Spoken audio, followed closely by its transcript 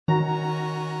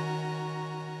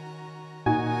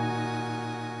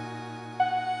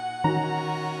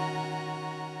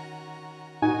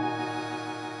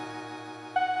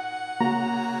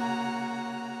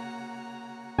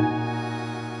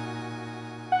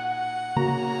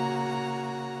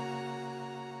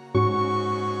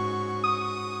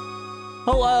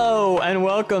Hello, and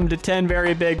welcome to 10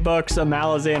 Very Big Books, a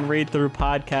Malazan read-through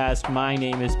podcast. My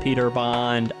name is Peter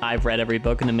Bond. I've read every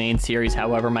book in the main series.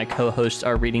 However, my co-hosts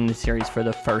are reading the series for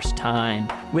the first time.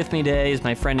 With me today is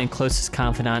my friend and closest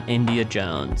confidant, India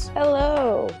Jones.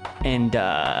 Hello. And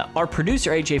our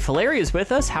producer, AJ Fileri, is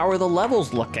with us. How are the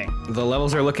levels looking? The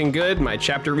levels are looking good. My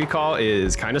chapter recall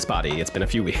is kind of spotty. It's been a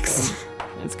few weeks.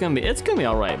 It's gonna be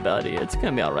all right, buddy. It's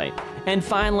gonna be all right. And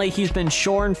finally, he's been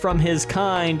shorn from his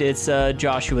kind. It's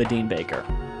Joshua Dean Baker.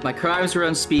 My crimes were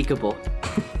unspeakable.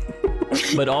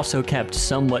 But also kept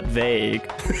somewhat vague.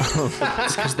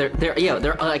 Because they're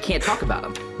I can't talk about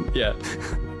them. Yeah.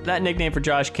 That nickname for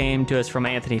Josh came to us from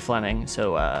Anthony Fleming.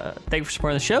 So thank you for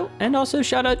supporting the show. And also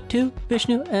shout out to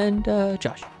Vishnu and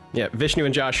Josh. Yeah, Vishnu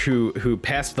and Josh who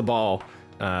passed the ball.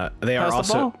 They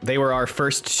were our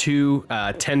first two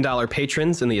 $10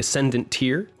 patrons in the Ascendant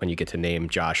tier when you get to name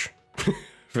Josh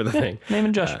for the thing. Name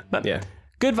and Josh. But yeah.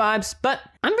 Good vibes. But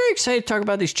I'm very excited to talk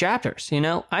about these chapters. You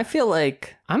know, I feel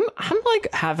like I'm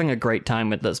like having a great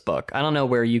time with this book. I don't know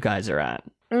where you guys are at.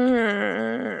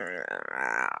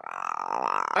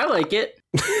 I like it.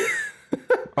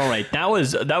 All right, that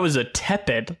was a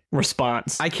tepid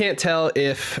response. I can't tell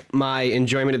if my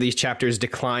enjoyment of these chapters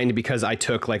declined because I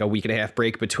took like a week and a half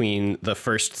break between the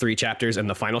first three chapters and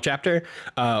the final chapter,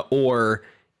 or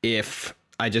if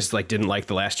I just like didn't like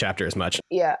the last chapter as much.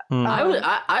 Yeah.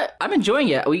 I'm enjoying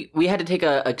it. We had to take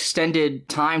a extended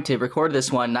time to record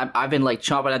this one. I've been like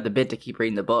chomping at the bit to keep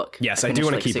reading the book. Yes, I do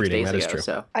want to keep reading. That is true.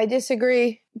 So. I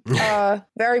disagree.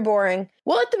 Very boring.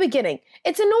 Well, at the beginning,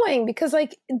 it's annoying because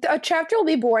like a chapter will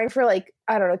be boring for like,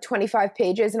 I don't know, 25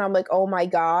 pages. And I'm like, oh my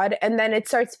God. And then it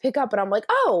starts to pick up and I'm like,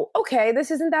 oh, okay,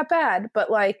 this isn't that bad. But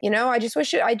like, you know, I just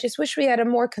wish we had a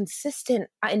more consistent,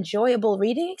 enjoyable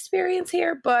reading experience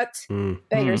here. But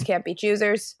beggars can't be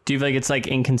choosers. Do you feel like it's like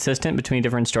inconsistent between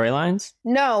different storylines?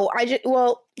 No,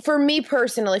 for me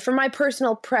personally, for my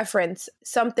personal preference,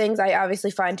 some things I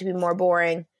obviously find to be more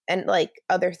boring. And like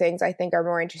other things I think are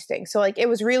more interesting. So like it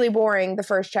was really boring the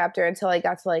first chapter until I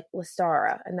got to like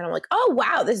Lystara. And then I'm like, oh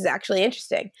wow, this is actually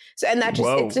interesting. So and that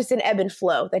it's just an ebb and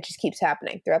flow that just keeps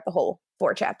happening throughout the whole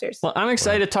 4 chapters. Well, I'm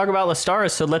excited to talk about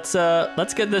Lystara, so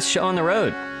let's get this show on the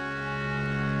road.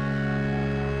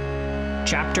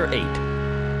 Chapter 8.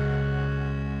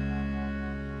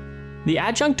 The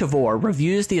adjunct Tavor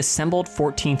reviews the assembled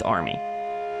 14th Army.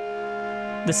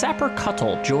 The sapper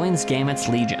Cuttle joins Gamut's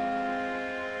Legion.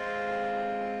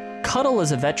 Cuttle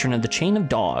is a veteran of the Chain of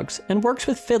Dogs and works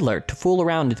with Fiddler to fool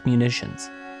around with munitions.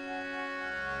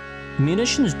 The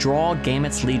munitions draw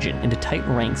Gamut's Legion into tight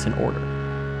ranks and order.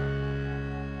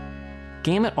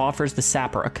 Gamut offers the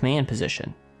sapper a command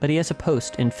position, but he has a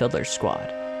post in Fiddler's squad.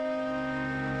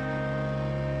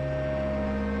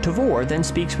 Tavor then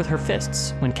speaks with her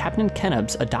fists when Captain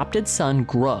Kenob's adopted son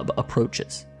Grub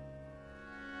approaches.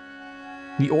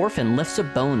 The orphan lifts a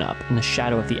bone up in the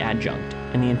shadow of the adjunct,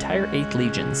 and the entire 8th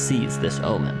Legion sees this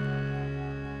omen.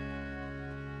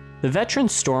 The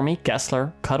veterans Stormy,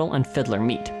 Gessler, Cuttle, and Fiddler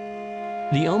meet.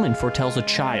 The omen foretells a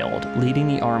child leading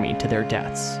the army to their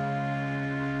deaths.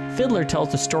 Fiddler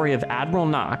tells the story of Admiral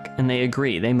Nock, and they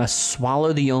agree they must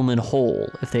swallow the omen whole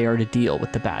if they are to deal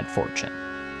with the bad fortune.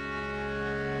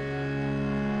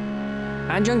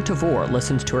 Adjunct Tavor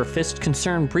listens to her fist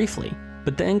concern briefly,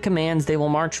 but then commands they will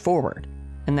march forward,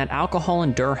 and that alcohol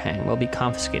and Durhang will be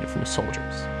confiscated from the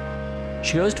soldiers.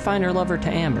 She goes to find her lover to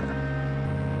Amber.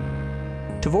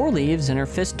 Tavor leaves and her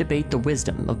fists debate the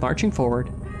wisdom of marching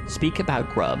forward, speak about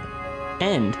Grub,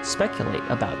 and speculate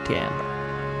about Amber.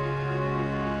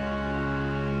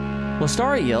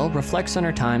 Lystara Yill reflects on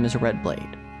her time as a Red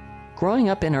Blade, growing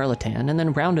up in Erlitan and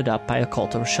then rounded up by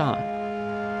Oculta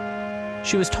Rashan.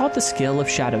 She was taught the skill of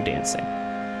shadow dancing,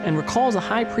 and recalls a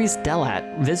high priest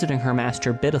Delat visiting her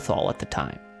master Bidithal at the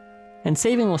time, and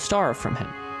saving Lystara from him.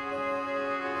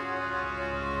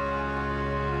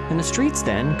 In the streets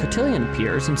then, Cotillion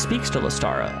appears and speaks to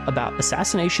Lystara about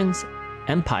assassinations,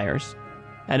 empires,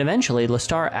 and eventually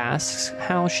Lystara asks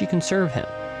how she can serve him.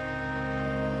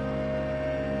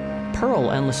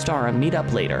 Pearl and Lystara meet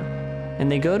up later,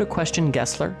 and they go to question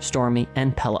Gessler, Stormy,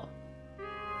 and Pella.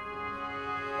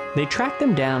 They track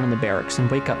them down in the barracks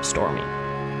and wake up Stormy.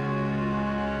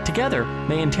 Together,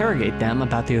 they interrogate them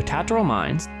about the Otataro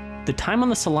mines, the time on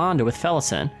the Solanda with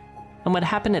Felisin, and what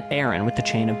happened at Erin with the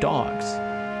Chain of Dogs.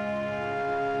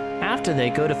 After they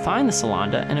go to find the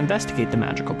Solanda and investigate the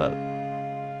magical boat.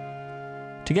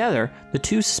 Together, the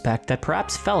two suspect that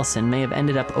perhaps Felisin may have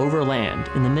ended up overland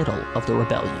in the middle of the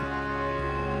rebellion.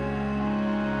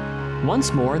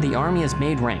 Once more, the army has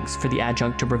made ranks for the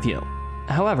adjunct to review.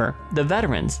 However, the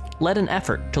veterans led an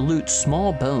effort to loot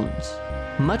small bones,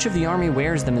 much of the army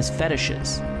wears them as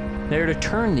fetishes. They are to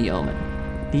turn the omen.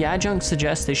 The adjunct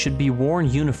suggests they should be worn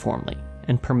uniformly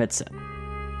and permits it.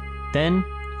 Then,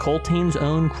 Coltane's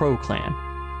own Crow Clan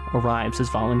arrives as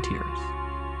volunteers.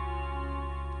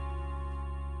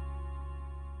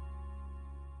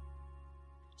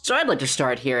 So I'd like to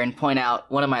start here and point out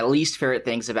one of my least favorite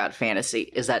things about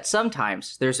fantasy is that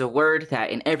sometimes there's a word that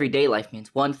in everyday life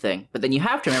means one thing, but then you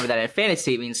have to remember that in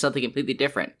fantasy it means something completely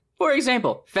different. For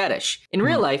example, fetish. In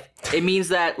real life, it means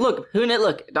that, look,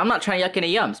 I'm not trying to yuck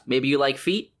any yums. Maybe you like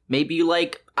feet. Maybe you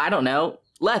like, I don't know,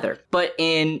 leather. But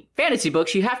in fantasy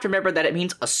books, you have to remember that it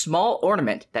means a small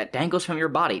ornament that dangles from your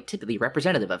body, typically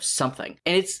representative of something.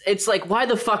 And it's like, why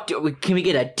the fuck can we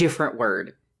get a different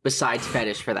word besides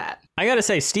fetish for that? I gotta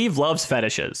say, Steve loves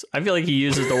fetishes. I feel like he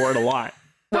uses the word a lot.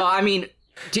 Well, I mean,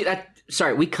 dude,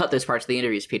 sorry, we cut those parts of the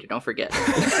interviews, Peter. Don't forget.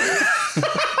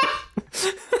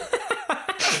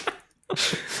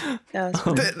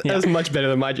 That was much better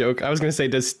than my joke. I was going to say,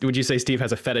 would you say Steve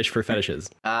has a fetish for fetishes?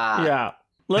 Yeah.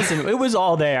 Listen, it was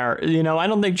all there. You know, I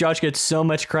don't think Josh gets so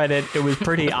much credit. It was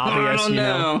pretty obvious.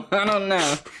 I don't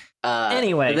know.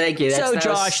 Anyway, thank you. So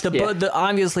Josh,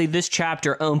 obviously this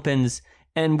chapter opens,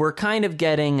 and we're kind of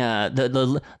getting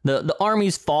the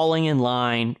armies falling in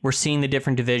line. We're seeing the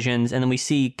different divisions, and then we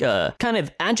see kind of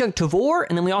Adjunct Tavor,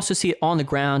 and then we also see it on the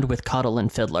ground with Cuddle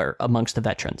and Fiddler amongst the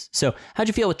veterans. So how'd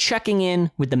you feel with checking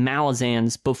in with the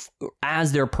Malazans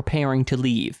as they're preparing to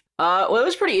leave? Well, it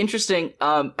was pretty interesting.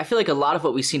 I feel like a lot of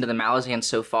what we've seen to the Malazans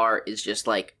so far is just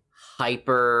like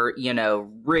hyper,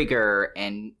 rigor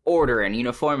and order and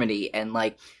uniformity, and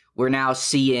like we're now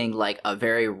seeing like a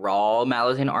very raw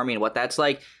Malazan army and what that's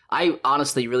like. I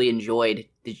honestly really enjoyed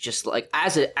just like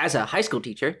as a high school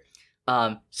teacher.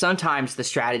 Sometimes the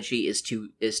strategy is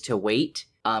to wait.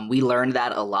 We learned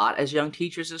that a lot as young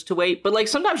teachers is to wait, but like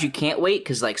sometimes you can't wait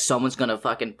because like someone's gonna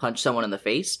fucking punch someone in the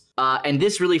face. And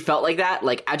this really felt like that.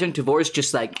 Like Adjunct Tavor is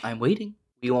just like, I'm waiting.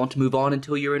 We won't move on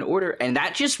until you're in order. And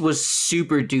that just was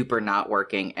super duper not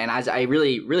working. And I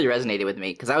really, really resonated with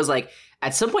me because I was like,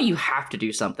 at some point you have to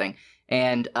do something.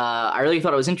 And I really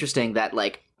thought it was interesting that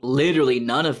like literally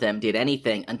none of them did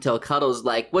anything until Cuddle's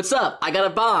like, what's up? I got a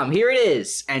bomb. Here it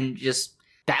is. And just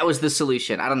that was the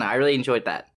solution. I don't know. I really enjoyed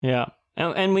that. Yeah.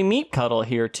 And we meet Cuddle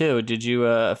here, too. Did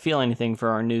you feel anything for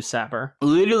our new sapper?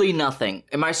 Literally nothing.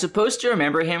 Am I supposed to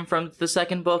remember him from the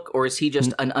second book, or is he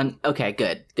just Okay,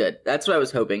 good. That's what I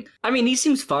was hoping. I mean, he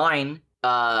seems fine.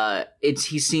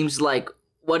 He seems like,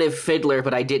 what if Fiddler,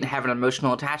 but I didn't have an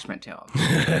emotional attachment to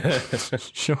him?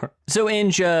 Sure. So,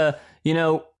 Inge,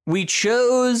 we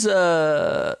chose...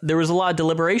 there was a lot of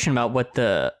deliberation about what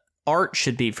the art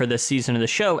should be for this season of the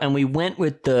show, and we went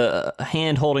with the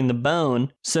hand holding the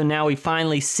bone. So now we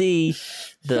finally see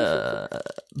the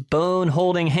bone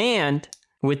holding hand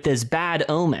with this bad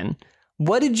omen.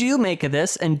 What did you make of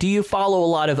this, and do you follow a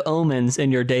lot of omens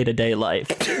in your day-to-day life?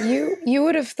 You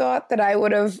would have thought that I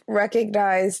would have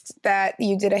recognized that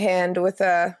you did a hand with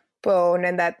a bone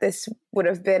and that this would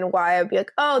have been why I'd be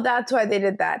like, oh, that's why they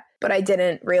did that. But I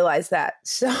didn't realize that.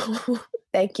 So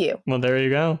thank you. Well, there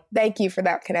you go. Thank you for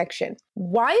that connection.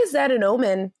 Why is that an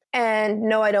omen? And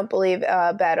no, I don't believe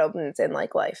bad omens in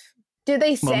like life. Did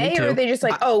they say, or are they just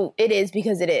like, it is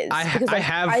because it is? I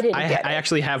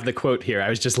actually have the quote here. I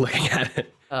was just looking at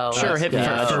it. Oh, sure, hit me.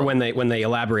 For when they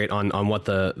elaborate on what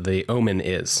the omen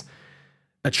is.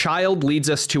 A child leads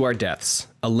us to our deaths,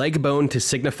 a leg bone to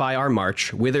signify our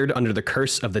march, withered under the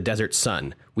curse of the desert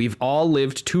sun. We've all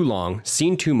lived too long,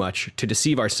 seen too much, to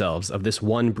deceive ourselves of this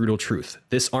one brutal truth.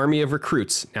 This army of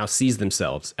recruits now sees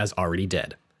themselves as already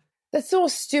dead. That's the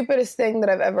most stupidest thing that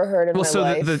I've ever heard in my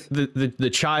life. Well, so the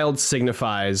child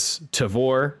signifies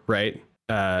Tavor, right?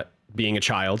 Being a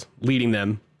child, leading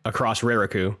them across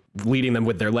Rariku, leading them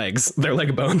with their legs, their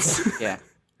leg bones.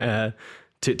 Yeah.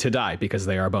 To die because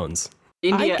they are bones.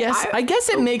 India, I guess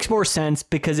it makes more sense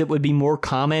because it would be more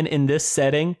common in this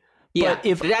setting. Yeah, but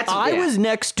if I was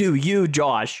next to you,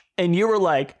 Josh, and you were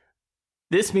like,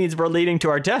 this means we're leading to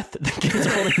our death. The kid's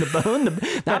holding the bone.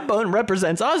 That bone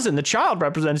represents us, and the child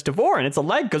represents Tavor, and it's a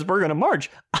leg because we're going to march.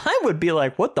 I would be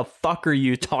like, what the fuck are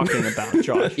you talking about,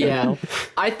 Josh? Yeah. You know?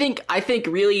 I think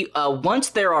really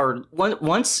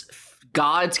once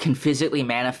gods can physically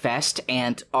manifest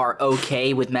and are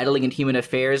okay with meddling in human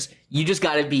affairs, you just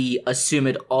gotta be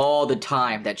assumed all the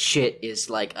time that shit is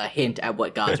like a hint at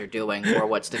what gods are doing or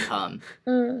what's to come.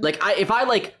 Like if I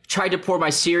like tried to pour my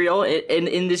cereal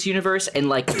in this universe and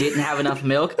like didn't have enough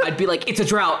milk, I'd be like, it's a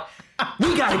drought.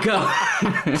 We gotta go.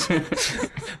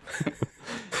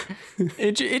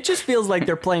 It just feels like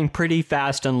they're playing pretty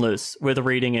fast and loose with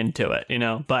reading into it,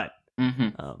 but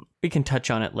We can touch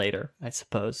on it later, I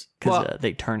suppose, because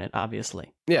they turn it,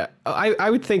 obviously. Yeah, I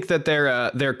would think that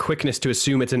their quickness to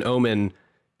assume it's an omen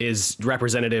is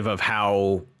representative of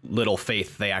how little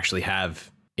faith they actually have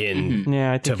in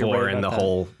Tavor and the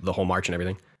whole march and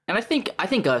everything. And I think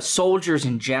soldiers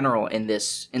in general in the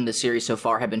series so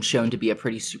far have been shown to be a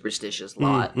pretty superstitious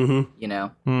lot. You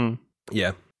know.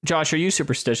 Yeah. Josh, are you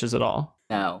superstitious at all?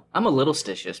 No, I'm a little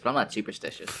stitious, but I'm not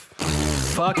superstitious.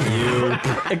 Fuck you.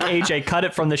 AJ, cut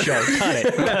it from the show. Cut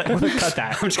it. Cut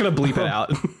that. I'm just gonna bleep it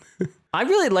out. I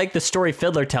really like the story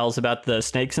Fiddler tells about the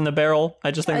snakes in the barrel.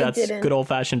 I just think that's good old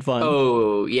fashioned fun.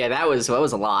 Oh yeah, that was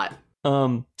a lot.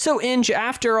 So Inge,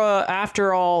 after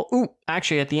all,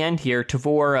 actually at the end here,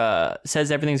 Tavor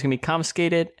says everything's gonna be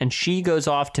confiscated, and she goes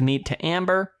off to meet to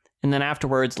Amber, and then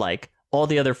afterwards, like, all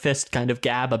the other fists kind of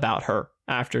gab about her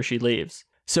after she leaves.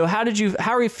 So how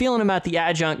are you feeling about the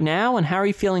adjunct now, and how are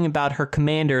you feeling about her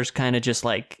commanders kind of just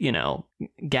like, you know,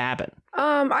 gabbing?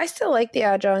 I still like the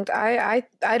adjunct. I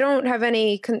don't have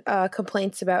any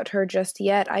complaints about her just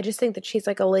yet. I just think that she's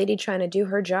like a lady trying to do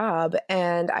her job,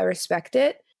 and I respect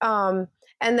it. And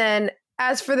then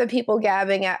as for the people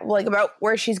gabbing at like about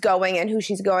where she's going and who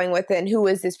she's going with and who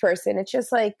is this person, it's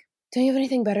just like, don't you have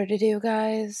anything better to do,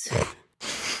 guys?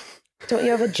 Don't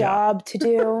you have a job to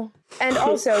do? And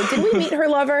also, did we meet her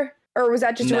lover? Or was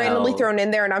that just randomly thrown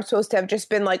in there and I'm supposed to have just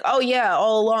been like, oh yeah,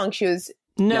 all along she was...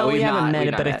 No, we haven't met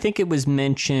it, but I think it was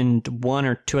mentioned one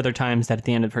or two other times that at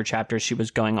the end of her chapter she was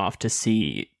going off to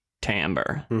see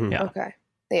Amber. Yeah. Okay.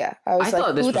 Yeah. I was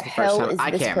like, who the hell is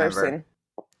this person?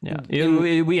 Yeah.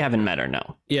 We haven't met her,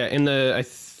 no. Yeah, in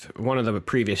one of the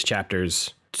previous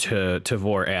chapters,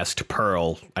 Tavor asked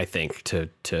Pearl, I think, to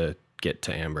get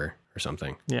to Amber or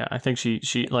something. Yeah, I think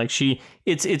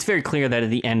it's very clear that at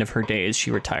the end of her days she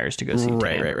retires to go see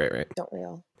Amber. Right. Don't we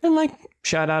all? And like,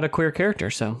 shout out a queer character,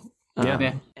 so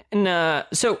yeah. And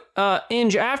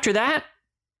Inge, after that,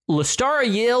 Lestara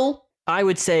Yill, I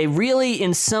would say, really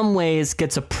in some ways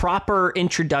gets a proper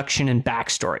introduction and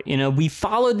backstory. You know, we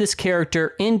followed this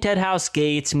character in Deadhouse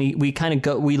Gates, and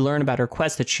we learn about her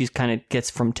quest that she's kind of gets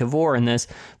from Tavor in this.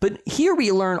 But here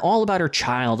we learn all about her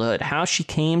childhood, how she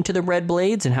came to the Red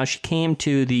Blades and how she came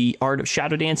to the art of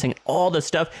shadow dancing, all this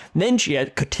stuff. And then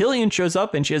Cotillion shows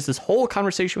up and she has this whole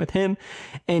conversation with him.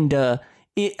 And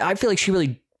I feel like she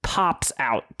really pops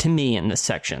out to me in this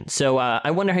section. So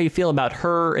I wonder how you feel about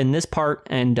her in this part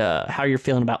and how you're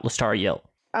feeling about Lestara Yill.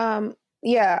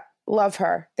 Yeah, love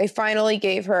her. They finally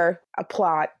gave her a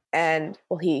plot, and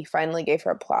he finally gave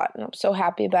her a plot, and I'm so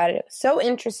happy about it. It was so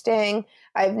interesting.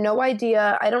 I have no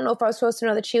idea. I don't know if I was supposed to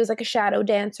know that she was like a shadow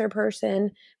dancer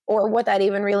person, or what that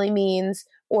even really means,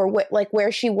 or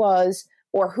where she was,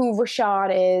 or who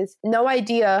Rashad is. No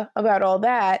idea about all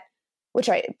that.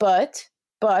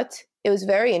 But it was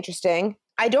very interesting.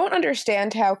 I don't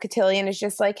understand how Cotillion is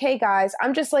just like, hey guys,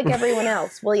 I'm just like everyone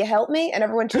else. Will you help me? And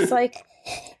everyone's just like,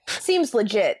 seems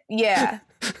legit. Yeah.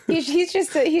 He's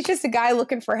just a guy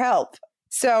looking for help.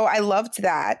 So I loved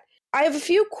that. I have a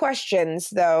few questions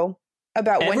though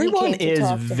about everyone when he came to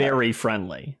talk to is very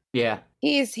friendly. Yeah.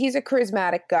 He's a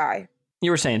charismatic guy. You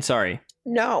were saying, sorry.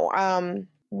 No.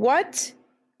 What?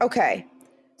 Okay.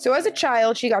 So as a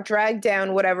child, she got dragged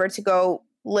down, whatever, to go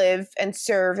live and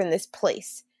serve in this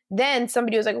place. Then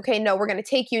somebody was like, okay, no, we're going to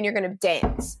take you and you're going to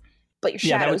dance, but your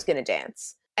shadow's going to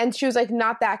dance. And she was like,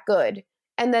 not that good.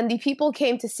 And then the people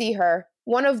came to see her,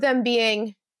 one of them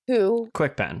being who?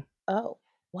 Quickpen. Oh,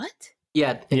 what?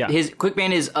 Yeah. His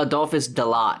Quickpen is Adolphus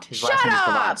Dalat. His last name is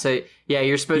Dalat. So yeah,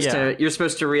 you're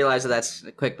supposed to realize that that's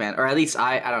Quickpen, or at least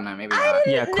I don't know, maybe not.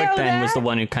 Yeah, Quickpen was the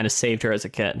one who kind of saved her as a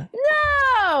kid.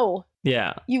 No.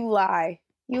 Yeah. You lie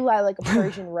like a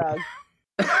Persian rug.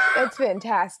 That's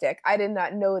fantastic. I did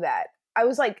not know that. I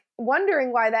was like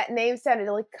wondering why that name sounded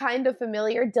like kind of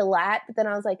familiar, Dalat, but then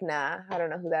I was like, nah, I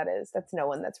don't know who that is. That's no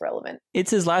one that's relevant.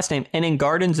 It's his last name. And in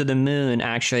Gardens of the Moon,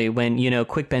 actually, when,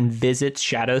 Quickpen visits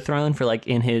Shadowthrone for like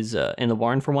in his in the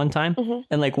Warren for one time,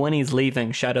 and like when he's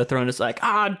leaving, Shadowthrone is like,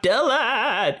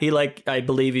 Dalat. He I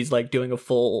believe he's like doing a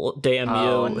full damn you.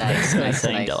 Oh, nice.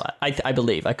 Saying Dalat. I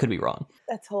believe. I could be wrong.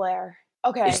 That's hilarious.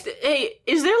 Okay.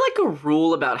 Is there like a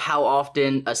rule about how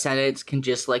often Ascendants can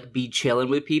just like be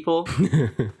chilling with people?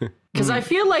 Because I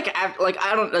feel like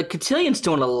Cotillion's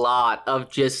doing a lot of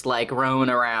just like roaming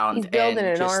around. He's building and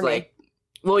an just, army.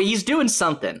 He's doing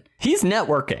something. He's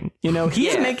networking.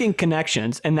 He's making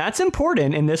connections, and that's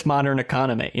important in this modern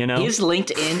economy. His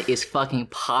LinkedIn is fucking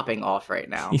popping off right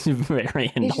now. He's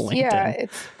very into LinkedIn.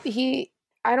 Yeah,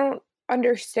 I don't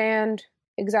understand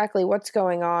exactly what's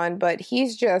going on, but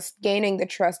he's just gaining the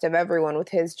trust of everyone with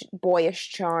his boyish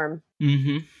charm.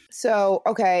 Mm-hmm. So,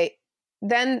 okay,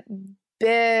 then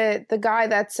the guy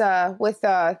that's with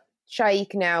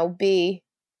Shaik now,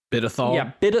 Bidethal.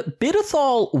 Yeah,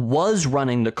 Bidethal was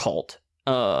running the cult.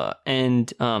 And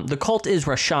the cult is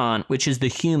Rashan, which is the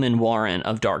human Warren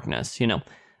of darkness, you know.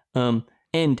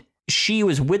 And she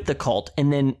was with the cult,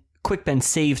 and then Quickben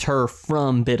saved her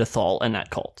from Bidethal and that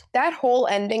cult. That whole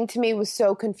ending to me was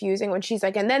so confusing when she's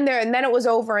like, and then it was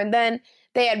over, and then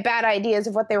they had bad ideas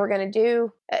of what they were going to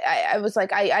do. I was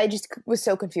like, I just was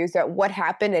so confused at what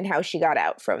happened and how she got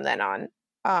out from then on.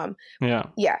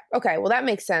 Yeah. Okay. Well, that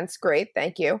makes sense. Great.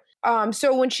 Thank you.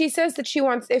 So when she says that she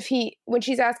wants, when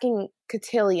she's asking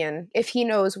Cotillion if he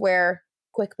knows where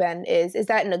Quickben is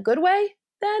that in a good way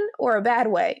then, or a bad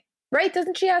way? Right?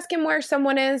 Doesn't she ask him where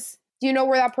someone is? Do you know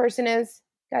where that person is?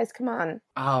 Guys, come on.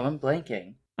 Oh, I'm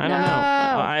blanking. I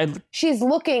don't know. She's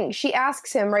looking. She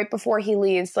asks him right before he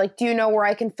leaves, like, do you know where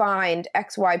I can find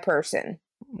XY person?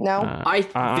 No? I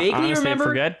vaguely remember. I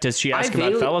forget. Does she ask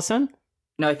about Felison?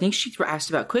 No, I think she asked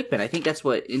about Quickben. I think that's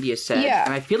what India said. Yeah.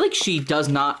 And I feel like she does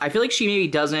not. I feel like she maybe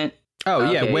doesn't.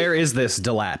 Oh, yeah. Where is this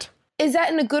Delat? Is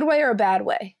that in a good way or a bad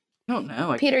way? I don't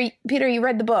know. Peter, you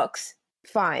read the books.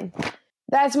 Fine.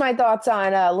 That's my thoughts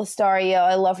on Lestariel.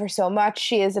 I love her so much.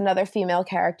 She is another female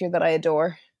character that I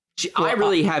adore. I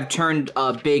really have turned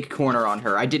a big corner on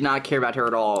her. I did not care about her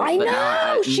at all. I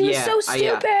know! She was so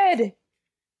stupid!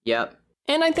 Yep.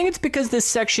 And I think it's because this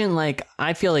section, like,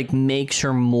 I feel like makes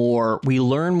her we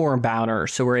learn more about her,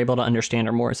 so we're able to understand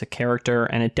her more as a character,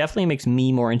 and it definitely makes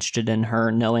me more interested in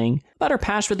her, knowing about her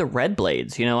past with the Red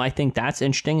Blades. You know, I think that's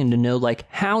interesting, and to know, like,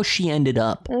 how she ended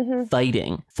up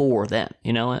fighting for them,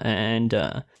 you know,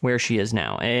 and where she is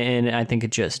now. And I think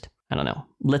it just, I don't know,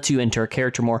 lets you into her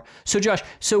character more. So, Josh,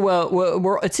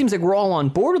 it seems like we're all on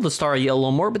board with Lestariel a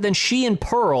little more, but then she and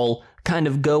Pearl kind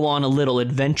of go on a little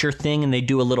adventure thing, and they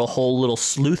do a whole little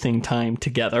sleuthing time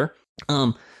together.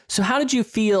 So how did you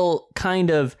feel kind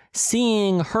of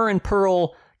seeing her and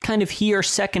Pearl kind of hear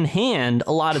secondhand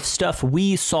a lot of stuff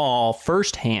we saw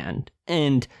firsthand?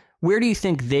 And where do you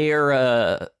think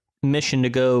their mission to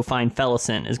go find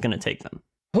Felison is going to take them?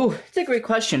 Oh, it's a great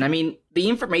question. I mean, the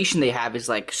information they have is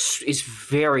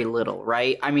very little,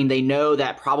 right? I mean, they know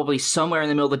that probably somewhere in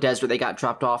the middle of the desert they got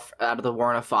dropped off out of the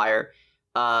Warren of Fire.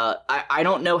 I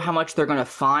don't know how much they're going to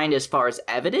find as far as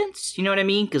evidence, you know what I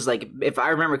mean? Because, like, if I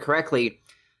remember correctly,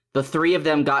 the three of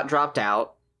them got dropped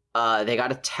out. They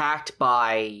got attacked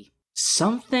by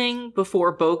something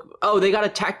before they got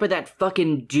attacked by that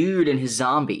fucking dude and his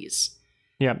zombies.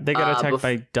 Yeah, they got attacked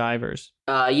by divers.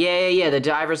 The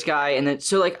divers guy. And then,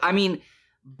 so, like, I mean,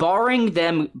 barring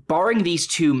these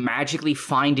two magically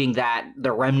finding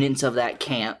the remnants of that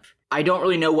camp, I don't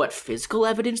really know what physical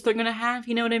evidence they're going to have,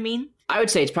 you know what I mean? I would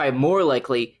say it's probably more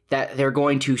likely that they're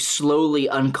going to slowly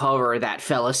uncover that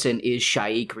Felison is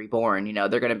Shaik reborn. You know,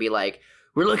 they're going to be like,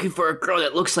 we're looking for a girl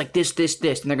that looks like this.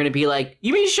 And they're going to be like,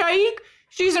 you mean Shaik?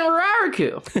 She's in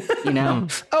Raraku, you know?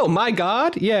 Oh, my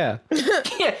God? Yeah.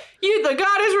 Yeah, the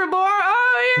goddess reborn?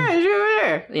 Oh, yeah, she's over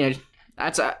there. You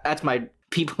know, that's my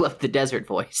people of the desert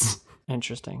voice.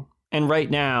 Interesting. And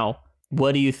right now,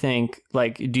 what do you think?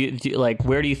 Like, do you like,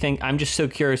 where do you think? I'm just so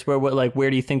curious. Where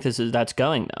do you think that's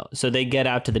going though? So they get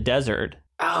out to the desert.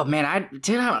 Oh man, I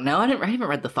don't know. I haven't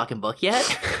read the fucking book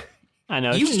yet. I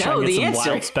know. You know the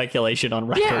answer. Wild speculation on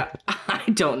record. Yeah, I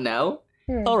don't know.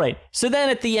 All right. So then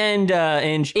at the end,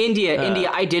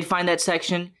 India, I did find that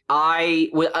section.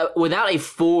 Without a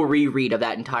full reread of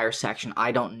that entire section,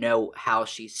 I don't know how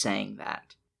she's saying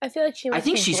that. I feel like I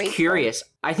think she's curious.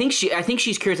 I think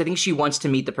she's curious. I think she wants to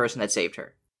meet the person that saved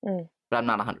her. But I'm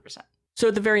not 100%. So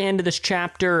at the very end of this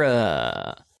chapter,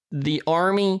 the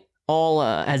army all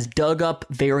has dug up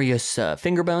various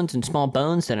finger bones and small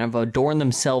bones that have adorned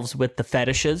themselves with the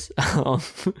fetishes.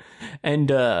 And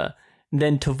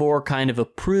then Tavor kind of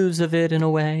approves of it in a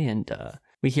way, and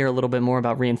we hear a little bit more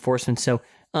about reinforcements. So,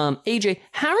 AJ,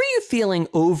 how are you feeling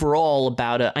overall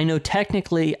about it? I know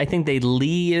technically, I think they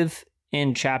leave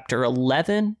in chapter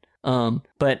 11,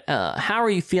 but how are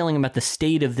you feeling about the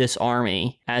state of this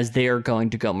army as they're going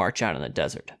to go march out in the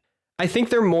desert? I think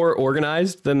they're more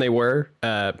organized than they were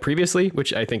previously,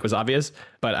 which I think was obvious,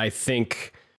 but I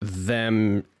think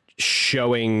them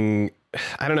showing,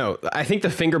 I don't know, I think the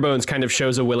finger bones kind of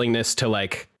shows a willingness to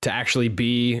actually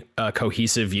be a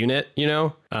cohesive unit, you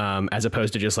know, as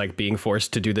opposed to just like being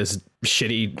forced to do this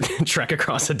shitty trek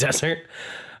across a desert.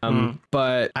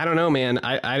 But I don't know, man.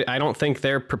 I don't think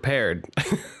they're prepared.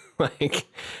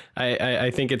 I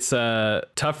think it's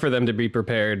tough for them to be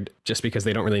prepared just because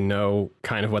they don't really know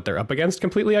kind of what they're up against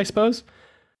completely, I suppose.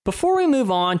 Before we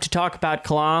move on to talk about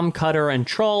Kalam, Cutter, and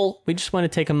Troll, we just want to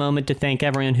take a moment to thank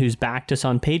everyone who's backed us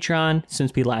on Patreon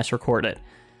since we last recorded.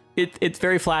 It's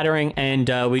very flattering,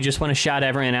 and we just want to shout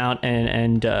everyone out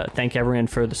and thank everyone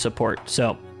for the support.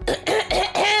 So, let's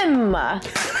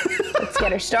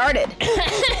get her started.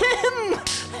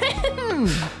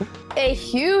 A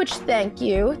huge thank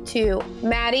you to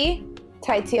Maddie,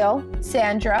 Tytiel,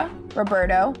 Sandra,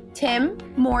 Roberto, Tim,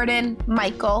 Morden,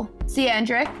 Michael,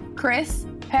 Ciandric, Chris,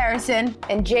 Harrison,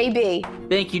 and JB.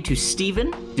 Thank you to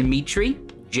Steven, Dimitri,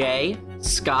 Jay,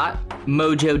 Scott,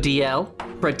 Mojo DL,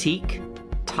 Pratik,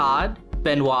 Todd,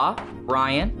 Benoit,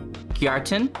 Ryan,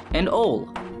 Kjartan, and Ol.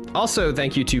 Also,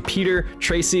 thank you to Peter,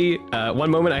 Tracy.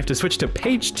 One moment, I have to switch to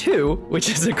page 2, which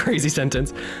is a crazy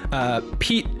sentence.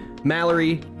 Pete,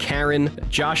 Mallory, Karen,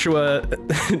 Joshua,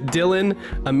 Dylan,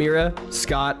 Amira,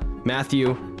 Scott,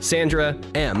 Matthew, Sandra,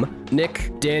 M,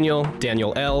 Nick, Daniel,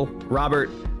 Daniel L,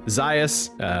 Robert, Zayas,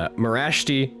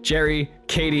 Marashti, Jerry,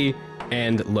 Katie,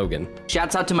 and Logan.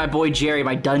 Shouts out to my boy Jerry,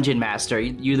 my dungeon master.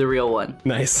 You the real one.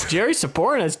 Nice. Jerry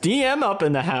supporting us. DM up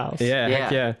in the house. Yeah,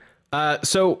 heck yeah.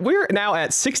 So we're now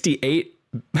at 68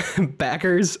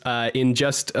 backers in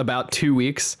just about 2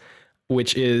 weeks,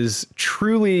 which is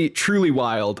truly, truly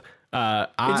wild.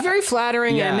 It's very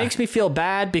flattering, and it makes me feel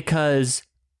bad because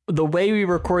the way we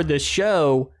record this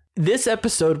show, this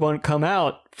episode won't come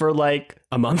out for like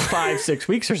a month, 5-6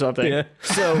 weeks or something. Yeah.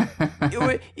 So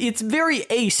it's very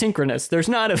asynchronous. There's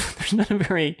not a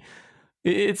very.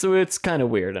 It's kind of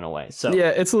weird in a way. So yeah,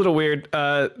 it's a little weird.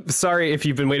 Sorry if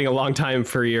you've been waiting a long time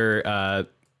for your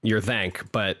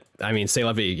thank, but I mean, c'est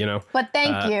la vie, you know. But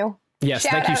thank you. Yes,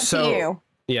 Shout thank you out so. To you.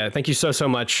 Yeah, thank you so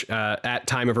much. At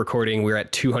time of recording, we're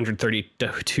at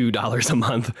 $232 a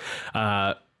month,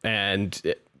 and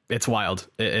it's wild.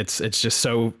 It's just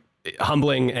so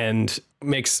humbling and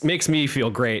makes me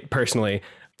feel great personally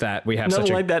that we have nothing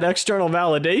such like that external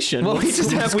validation. Well, we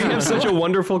have such a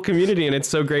wonderful community, and it's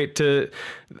so great to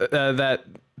that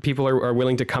people are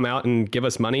willing to come out and give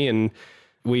us money, and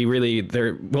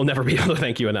we'll never be able to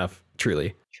thank you enough.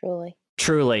 Truly.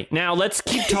 Now let's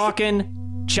keep talking.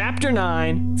 Chapter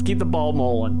 9. Let's keep the ball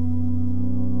rolling.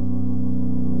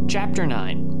 Chapter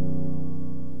 9.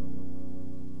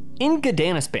 In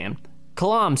Gadanispan,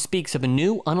 Kalam speaks of a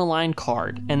new unaligned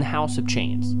card and the House of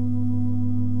Chains.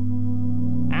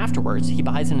 Afterwards, he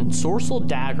buys an ensorcelled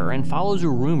dagger and follows a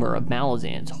rumor of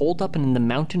Malazans holed up in the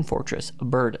mountain fortress of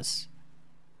Burdus.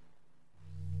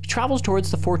 He travels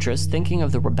towards the fortress thinking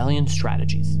of the rebellion's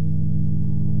strategies.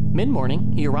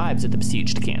 Mid-morning, he arrives at the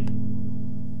besieged camp.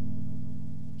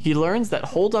 He learns that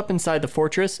holed up inside the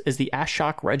fortress is the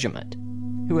Ashok Regiment,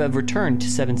 who have returned to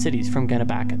 7 cities from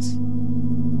Ganabakis.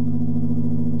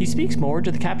 He speaks more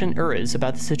to the Captain Uriz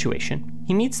about the situation.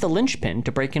 He meets the linchpin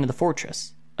to break into the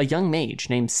fortress, a young mage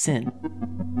named Sin.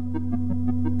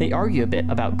 They argue a bit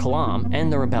about Kalam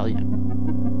and the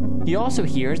rebellion. He also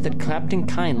hears that Captain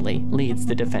Kindly leads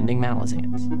the defending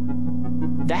Malazans.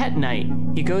 That night,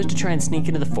 he goes to try and sneak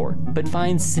into the fort, but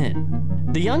finds Sin.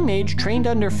 The young mage trained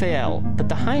under Fael, but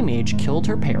the high mage killed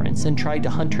her parents and tried to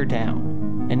hunt her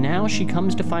down, and now she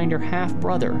comes to find her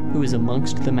half-brother who is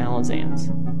amongst the Malazans.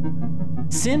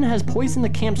 Sin has poisoned the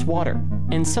camp's water,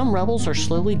 and some rebels are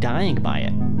slowly dying by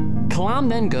it. Kalam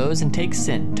then goes and takes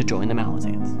Sin to join the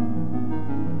Malazans.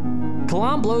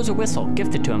 Kalam blows a whistle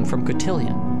gifted to him from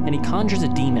Cotillion, and he conjures a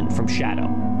demon from Shadow.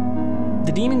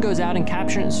 The demon goes out and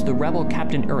captures the rebel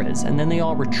Captain Uriz, and then they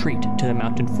all retreat to the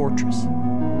mountain fortress.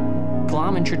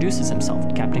 Kalam introduces himself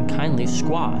to Captain Kindly's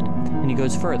squad, and he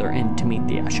goes further in to meet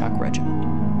the Ashok Regiment.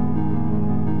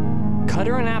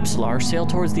 Cutter and Apsalar sail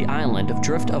towards the island of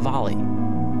Drift Avali.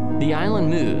 The island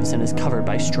moves and is covered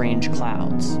by strange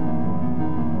clouds.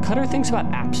 Cutter thinks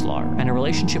about Apsalar and a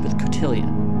relationship with Cotillion,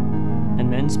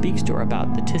 and then speaks to her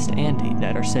about the Tist Andi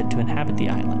that are said to inhabit the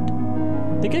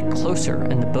island. They get closer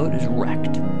and the boat is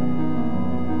wrecked.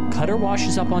 Cutter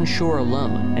washes up on shore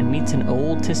alone and meets an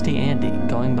old Tisti Andi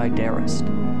going by Darist.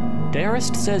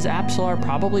 Darist says Apsalar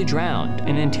probably drowned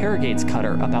and interrogates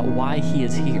Cutter about why he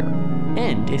is here,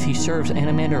 and if he serves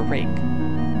Animander Rake.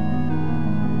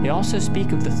 They also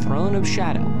speak of the Throne of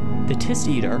Shadow, the Tist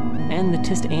Eater, and the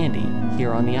Tist Andi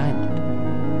here on the island.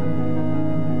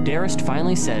 Darist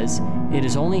finally says it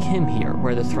is only him here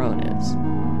where the throne is,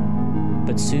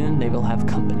 but soon they will have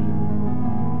company.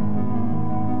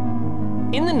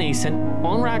 In the nascent,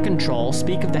 Onrak and Troll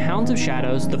speak of the Hounds of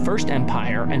Shadows, the First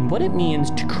Empire, and what it means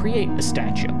to create a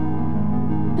statue.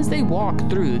 As they walk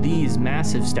through these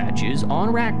massive statues,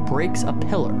 Onrak breaks a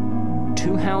pillar.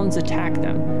 2 hounds attack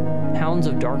them, Hounds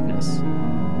of Darkness.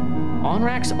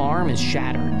 Onrak's arm is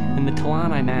shattered, and the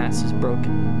Talani mass is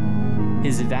broken.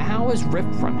 His vow is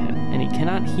ripped from him, and he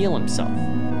cannot heal himself.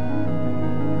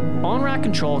 Onrak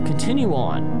and Troll continue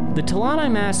on, The Talani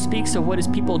Mass speaks of what his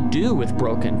people do with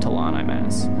broken Talani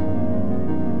Mass.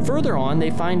 Further on,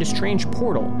 they find a strange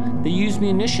portal. They use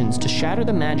munitions to shatter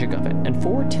the magic of it and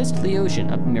forward-tist the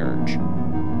ocean of Mirage.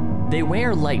 They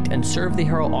wear light and serve the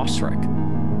hero Osric.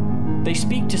 They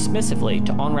speak dismissively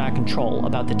to Onrak Control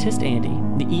about the Tist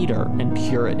Andi, the Eater, and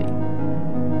purity.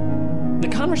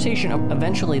 The conversation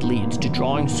eventually leads to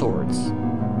drawing swords.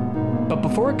 But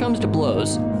before it comes to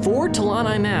blows, 4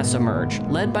 Talani Mass emerge,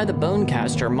 led by the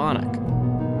Bonecaster Monarch.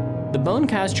 The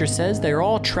Bonecaster says they are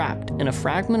all trapped in a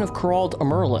fragment of Corald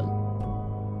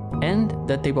Amerlin, and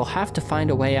that they will have to find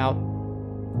a way out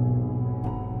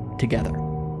together.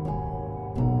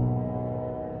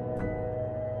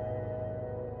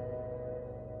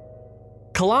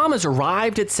 Kalam has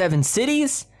arrived at Seven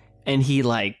Cities, and he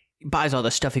buys all the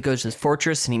stuff. He goes to his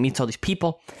fortress and he meets all these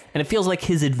people, and it feels like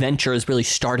his adventure is really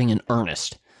starting in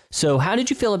earnest. So how did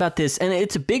you feel about this? And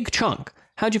it's a big chunk.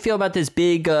 How'd you feel about this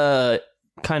big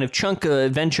kind of chunk of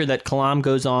adventure that Kalam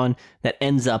goes on that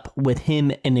ends up with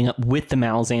him ending up with the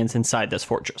Malazans inside this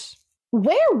fortress?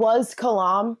 Where was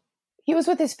Kalam? He was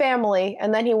with his family,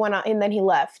 and then he went out, and then he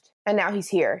left, and now he's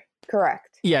here.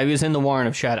 Correct. Yeah, he was in the Warren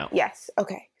of Shadow. Yes.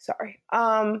 Okay. Sorry.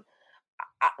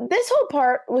 This whole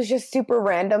part was just super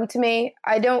random to me.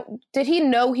 Did he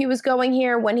know he was going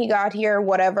here when he got here?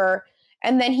 Whatever.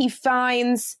 And then he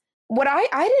finds I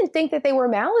didn't think that they were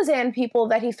Malazan people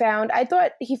that he found. I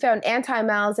thought he found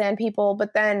anti-Malazan people,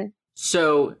 but then.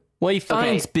 He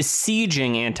finds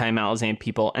besieging anti-Malazan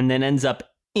people and then ends up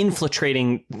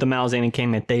infiltrating the Malazan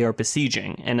encampment they are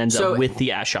besieging and ends up with the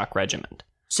Ashok regiment.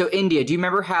 So, India, do you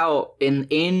remember how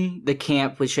in the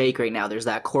camp with Sheikh right now, there's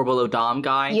that Korbal Odam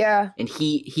guy? Yeah. And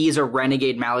he's a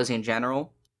renegade Malazan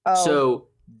general. Oh. So,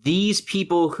 these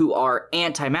people who are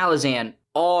anti-Malazan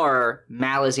are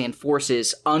Malazan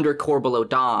forces under Korbal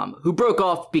Odam, who broke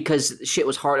off because shit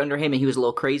was hard under him and he was a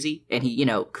little crazy, and he,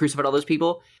 crucified all those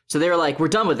people. So they were like, we're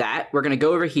done with that. We're going to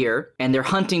go over here. And they're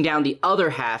hunting down the other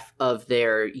half of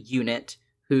their unit,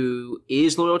 who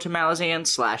is loyal to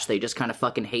Malazan / they just kind of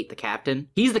fucking hate the captain.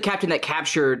 He's the captain that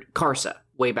captured Karsa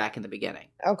way back in the beginning.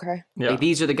 Okay. Yeah.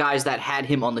 These are the guys that had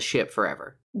him on the ship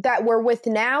forever. That we're with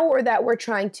now, or that we're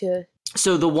trying to...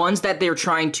 So the ones that they're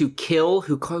trying to kill,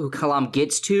 who Kalam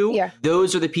gets to,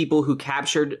 those are the people who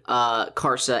captured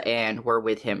Karsa and were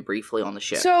with him briefly on the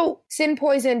ship. So, Sin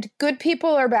poisoned, good people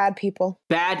or bad people?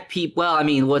 Bad people, well, I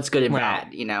mean, what's good and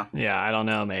bad, Yeah, I don't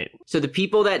know, mate. So the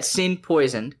people that Sin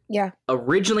poisoned,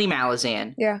 originally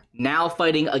Malazan, now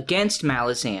fighting against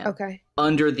Malazan. Okay.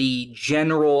 Under the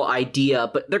general idea,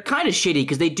 but they're kind of shitty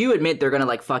because they do admit they're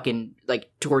gonna fucking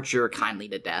torture Kindly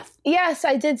to death. Yes,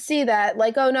 I did see that.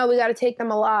 Oh no, we gotta take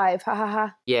them alive. Ha ha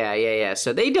ha. Yeah.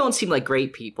 So they don't seem like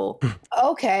great people.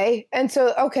 Okay. And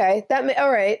so, okay.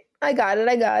 All right. I got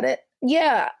it.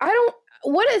 Yeah.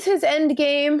 What is his end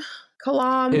game?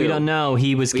 Kalam? We don't know.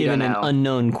 He was given an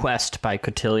unknown quest by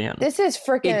Cotillion. This is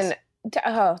freaking...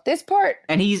 this part,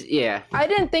 and I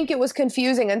didn't think it was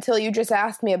confusing until you just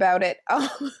asked me about it.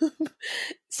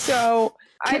 So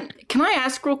can I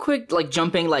ask real quick,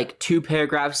 jumping 2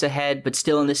 paragraphs ahead, but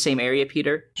still in the same area,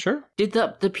 Peter? Sure. Did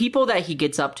the people that he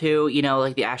gets up to, the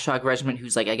Ashok regiment,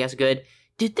 who's I guess good,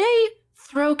 did they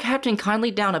throw Captain Kindly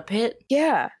down a pit?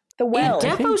 Yeah, the well.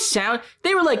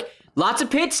 They were lots of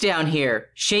pits down here.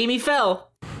 Shame he fell.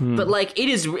 But it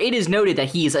is noted that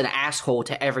he is an asshole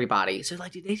to everybody. So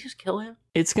did they just kill him?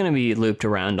 It's gonna be looped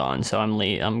around on, so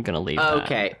I'm gonna leave.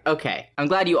 Okay. I'm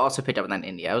glad you also picked up on that in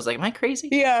India. I was like, am I crazy?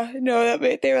 Yeah, no,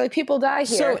 they were people die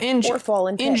here. So or fall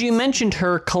in pits. Angie mentioned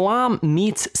her. Kalam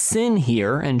meets Sin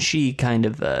here, and she kind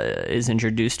of is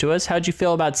introduced to us. How'd you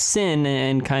feel about Sin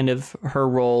and kind of her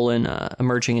role in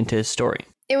emerging into his story?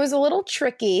 It was a little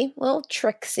tricky, a little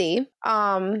tricksy,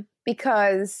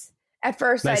 because. At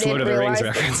first, nice I didn't realize.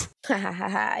 Lord of the Rings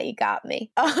reference. You got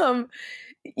me.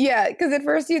 Yeah, because at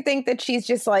first you think that she's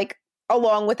just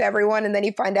along with everyone, and then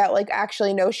you find out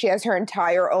actually no, she has her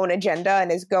entire own agenda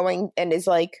and is going and is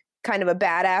kind of a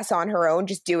badass on her own,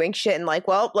 just doing shit and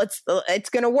well, it's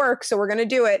gonna work, so we're gonna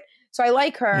do it. So I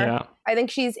like her. Yeah. I think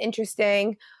she's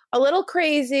interesting. A little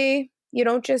crazy. You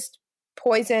don't just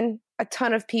poison a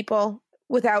ton of people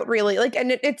without really and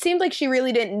it seemed like she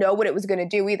really didn't know what it was going to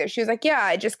do either. She was like, yeah,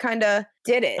 I just kind of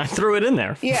did it. I threw it in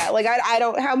there. Yeah, I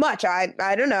don't, how much, I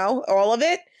don't know, all of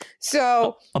it.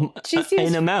 So she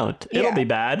seems, an amount, it'll be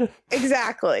bad.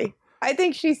 Exactly. I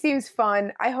think she seems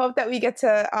fun. I hope that we get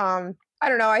to I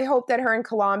don't know, I hope that her and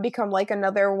Kalam become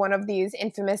another one of these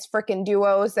infamous frickin'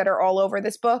 duos that are all over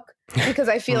this book, because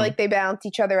I feel like they balance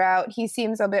each other out. He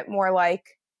seems a bit more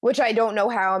which I don't know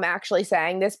how I'm actually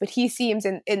saying this, but he seems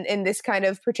in this kind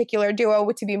of particular duo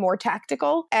to be more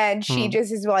tactical. And she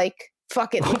just is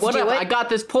Fuck it, let's What do up? it. I got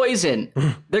this poison.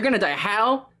 They're gonna die.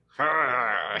 How?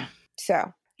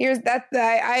 So here's that.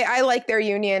 I like their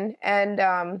union, and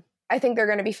I think they're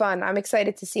going to be fun. I'm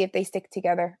excited to see if they stick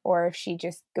together or if she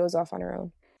just goes off on her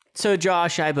own. So,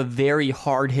 Josh, I have a very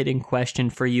hard-hitting question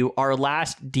for you. Our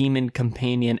last demon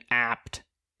companion, Apt,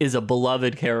 is a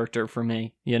beloved character for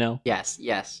me, you know? Yes.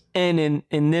 And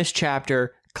in this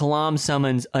chapter, Kalam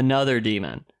summons another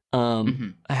demon.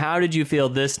 How did you feel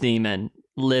this demon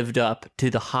lived up to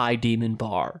the high demon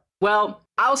bar? Well,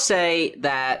 I'll say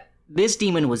that this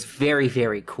demon was very,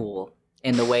 very cool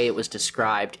in the way it was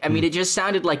described. I mean, it just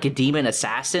sounded like a demon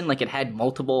assassin, like it had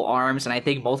multiple arms and I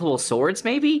think multiple swords,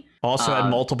 maybe. Also had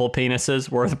multiple penises,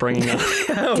 worth bringing up.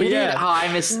 Oh, Did yeah. it? Oh,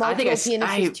 I missed. I think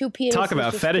penises, two penises. Talk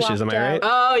about just fetishes, am I flopped right?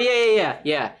 out. Oh,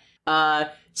 yeah.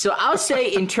 So I'll say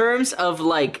in terms of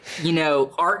like, you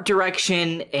know, art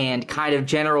direction and kind of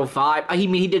general vibe, I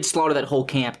mean, he did slaughter that whole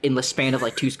camp in the span of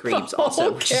like 2 screams also.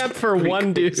 Whole which is camp for pretty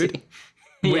one crazy. dude.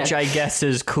 Which I guess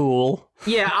is cool.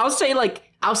 Yeah, I'll say like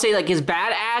his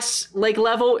badass like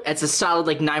level, it's a solid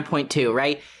like 9.2,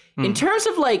 right? In terms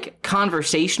of like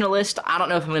conversationalist, I don't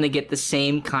know if I'm gonna get the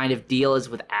same kind of deal as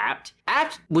with Apt.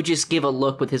 Apt would just give a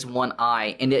look with his one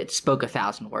eye and it spoke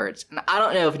 1,000 words. And I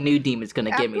don't know if New Demon's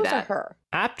gonna give me Apples that. or her?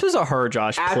 Apt was a her,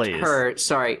 Josh, Apt, please. her,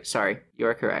 sorry, you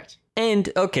are correct. And,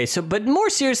 okay, so, but more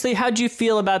seriously, how'd you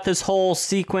feel about this whole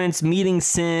sequence, meeting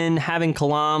Sin, having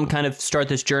Kalam kind of start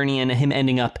this journey, and him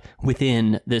ending up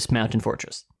within this mountain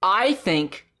fortress? I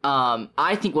think one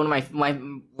of my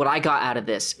what I got out of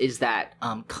this is that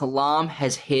Kalam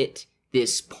has hit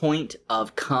this point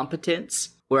of competence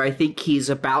where I think he's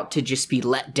about to just be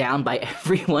let down by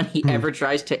everyone he ever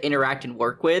tries to interact and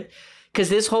work with. Because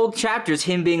this whole chapter is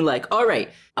him being like, all right,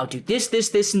 I'll do this,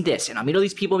 and this, and I'll meet all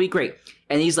these people, it'll be great.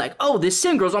 And he's like, oh, this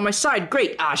Sin girl's on my side,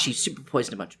 great. Ah, she super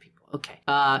poisoned a bunch of people. Okay.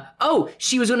 Oh,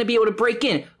 she was going to be able to break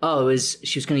in. Oh,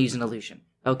 she was going to use an illusion.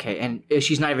 Okay, and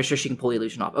she's not even sure she can pull the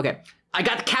illusion off. Okay. I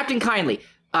got the Captain Kindly.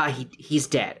 He's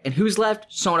dead. And who's left?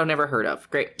 Someone I've never heard of.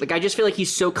 Great. Like, I just feel like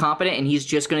he's so competent and he's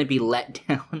just going to be let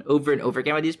down over and over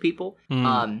again by these people.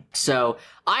 So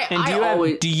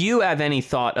Do you have any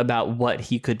thought about what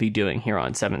he could be doing here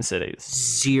on Seven Cities?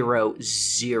 Zero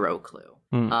clue.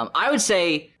 I would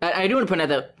say, I do want to point out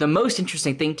that the most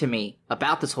interesting thing to me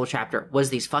about this whole chapter was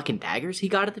these fucking daggers he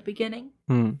got at the beginning.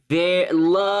 They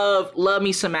love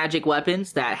me some magic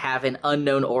weapons that have an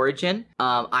unknown origin.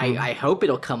 I hope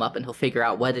it'll come up and he'll figure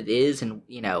out what it is and,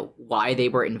 you know, why they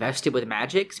were invested with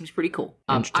magic. Seems pretty cool.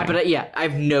 I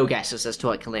have no guesses as to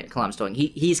what Kalam's doing.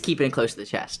 He's keeping it close to the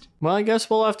chest. Well, I guess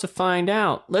we'll have to find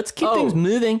out. Let's keep things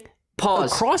moving.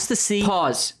 Pause. Across the sea.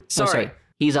 Pause. sorry.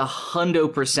 He's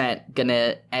 100%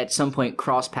 gonna at some point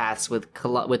cross paths with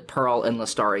Pearl and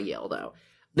Lestariel, though.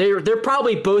 They're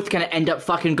probably both gonna end up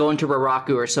fucking going to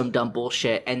Raraku or some dumb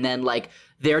bullshit, and then like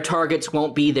their targets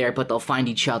won't be there, but they'll find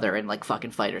each other and like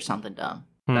fucking fight or something dumb.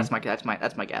 That's my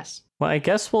guess. Well, I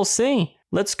guess we'll see.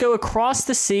 Let's go across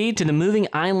the sea to the moving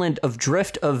island of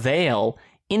Drift of Vale,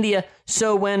 India.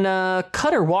 So when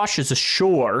Cutter washes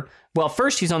ashore, well,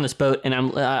 first he's on this boat, and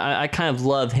I kind of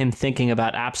love him thinking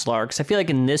about Apsalar, because I feel like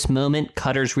in this moment,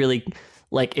 Cutter's really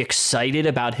like excited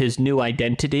about his new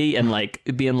identity and like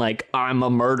being like, I'm a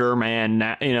murder man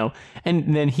now, you know.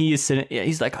 And then he's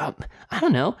like, oh, I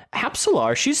don't know,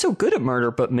 Apsalar, she's so good at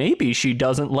murder, but maybe she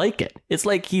doesn't like it. It's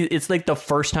like the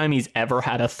first time he's ever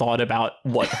had a thought about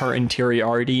what her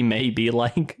interiority may be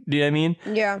like. Do you know what I mean?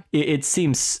 Yeah. It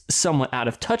seems somewhat out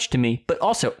of touch to me, but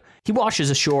also he washes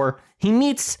ashore. He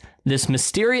meets this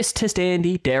mysterious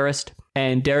Tistandi, Darist,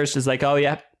 and Darist is like, oh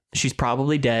yeah, she's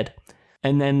probably dead.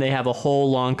 And then they have a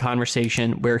whole long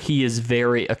conversation where he is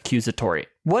very accusatory.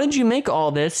 What did you make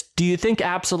all this? Do you think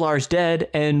Apsalar's dead?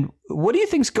 And what do you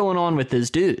think's going on with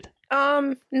this dude?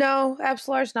 No,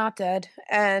 Apsalar's not dead.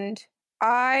 And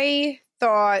I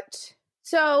thought,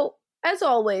 so as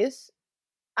always,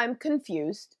 I'm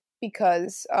confused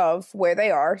because of where they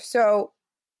are. So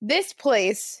this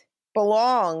place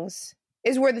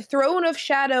is where the Throne of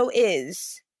Shadow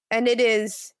is, and it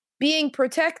is being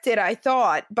protected, I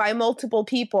thought, by multiple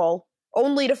people,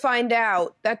 only to find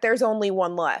out that there's only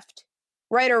one left.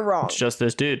 Right or wrong? It's just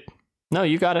this dude. No,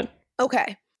 you got it.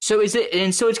 Okay. So is it,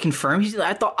 and so it's confirmed?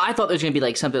 I thought there's gonna be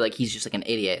like something like he's just like an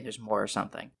idiot and there's more or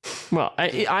something. Well,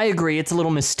 I agree. It's a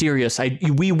little mysterious.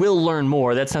 We will learn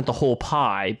more. That's not the whole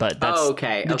pie, but that's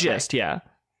the gist. Yeah.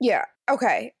 Yeah.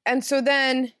 Okay. And so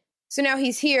now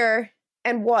he's here,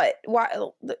 and what? Why?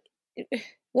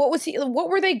 What was he? What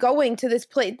were they going to this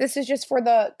place? This is just for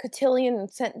the cotillion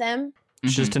sent them.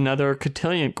 It's just another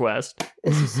cotillion quest.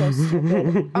 This is so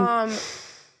stupid.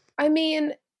 I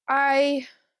mean, I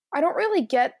don't really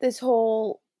get this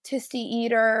whole Tisty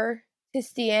Eater,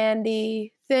 Tisty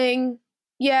Andy thing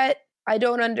yet. I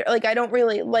don't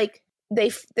really like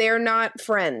they're not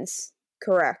friends,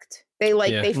 correct? They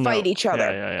they fight each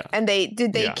other. Yeah. And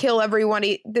did they kill everyone?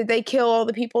 Did they kill all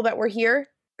the people that were here?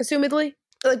 Assumedly,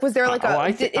 like was there like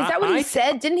is that what he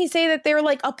said? Didn't he say that they were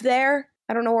like up there?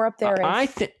 I don't know where up there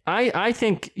is. I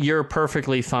think you're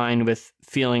perfectly fine with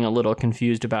feeling a little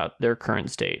confused about their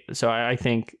current state. So I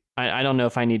think I don't know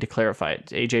if I need to clarify it.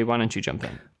 AJ, why don't you jump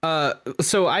in?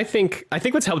 So I think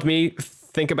what's helped me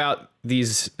think about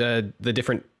these the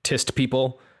different Tist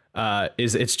people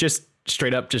is it's just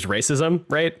straight up just racism,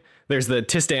 right? There's the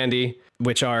Tistandy,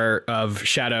 which are of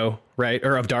shadow, right?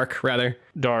 Or of dark, rather.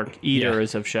 Dark. Eater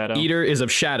is of shadow. Eater is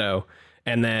of shadow.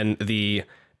 And then the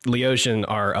Leosian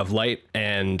are of light.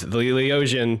 And the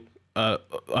Leosian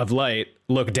of light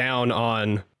look down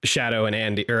on Shadow and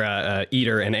Andy, or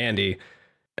Eater and Andy.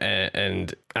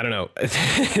 And I don't know.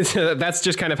 That's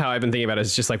just kind of how I've been thinking about it.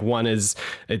 It's just like one is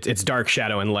it's dark,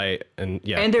 shadow, and light, and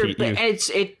and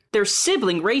they're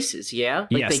sibling races, yeah.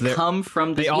 Like yes, they come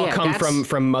from. They all come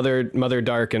from mother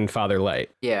dark and father light.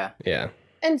 Yeah.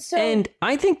 And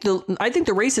I think the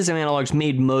racism analogs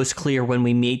made most clear when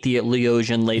we meet the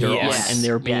Leosian later on, and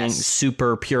they're being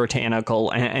super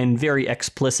puritanical and very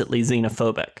explicitly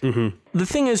xenophobic. Mm-hmm. The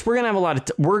thing is, we're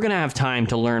gonna have time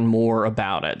to learn more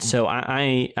about it. So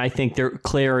I think their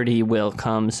clarity will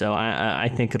come. So I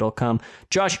think it'll come.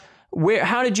 Josh,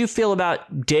 how did you feel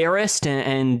about Darist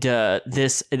and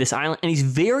this island? And he's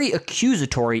very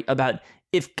accusatory about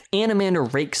if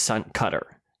Animander rakes Cutter.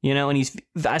 You know, and he's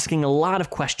asking a lot of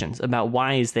questions about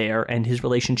why he's there and his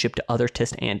relationship to other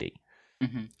Tist Andy.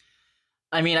 Mm-hmm.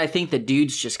 I mean, I think the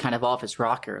dude's just kind of off his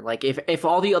rocker. Like, if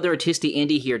all the other Tisty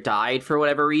Andy here died for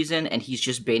whatever reason, and he's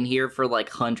just been here for, like,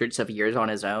 hundreds of years on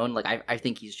his own, like, I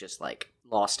think he's just, like,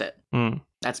 lost it.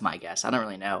 That's my guess. I don't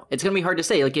really know. It's going to be hard to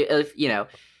say. Like, if, you know,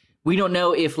 we don't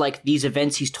know if, like, these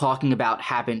events he's talking about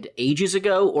happened ages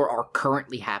ago or are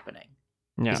currently happening.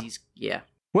 Yeah.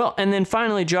 Well, and then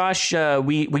finally, Josh,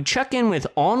 we check in with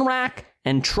Onrak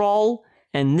and Troll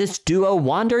and this duo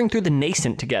wandering through the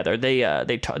Nascent together. They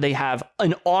have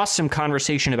an awesome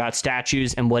conversation about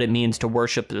statues and what it means to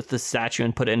worship the statue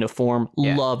and put it into form.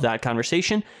 Yeah. Love that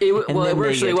conversation. It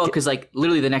works really well because, like,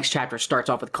 literally the next chapter starts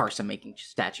off with Carson making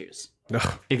statues.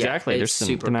 Exactly. There's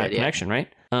some thematic connection, right?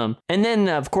 And then,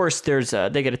 of course, there's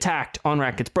they get attacked.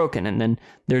 Onrak gets broken, and then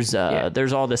there's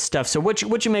all this stuff. So what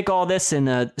you make all this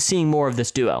and seeing more of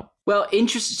this duo? Well,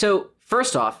 So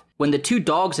first off, when the two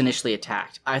dogs initially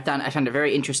attacked, I found it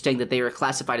very interesting that they were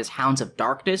classified as Hounds of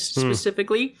Darkness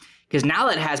specifically. Because now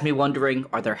that has me wondering,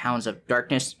 are there Hounds of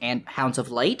Darkness and Hounds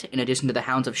of Light in addition to the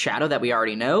Hounds of Shadow that we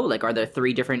already know? Like, are there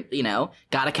three different?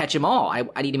 Gotta catch them all.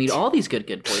 I need to meet all these good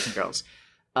boys and girls.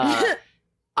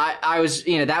 I was,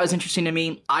 that was interesting to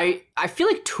me. I feel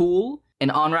like Tool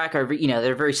and Onrak are,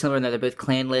 they're very similar in that they're both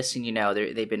clanless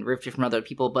and, they've been rifted from other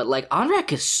people. But, like,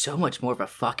 Onrak is so much more of a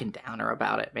fucking downer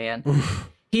about it, man.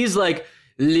 He's like,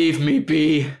 leave me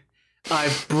be.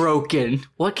 I've broken.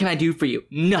 What can I do for you?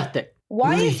 Nothing.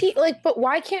 Why is he, like, but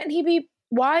why can't he be,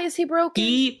 why is he broken?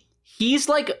 He's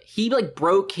like, he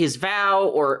broke his vow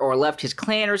or left his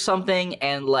clan or something,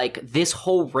 and, like, this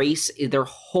whole race, their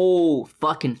whole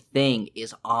fucking thing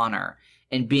is honor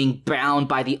and being bound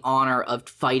by the honor of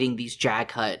fighting these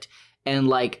Jaghut. And,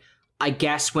 like, I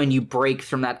guess when you break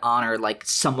from that honor, like,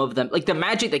 some of them, like, the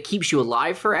magic that keeps you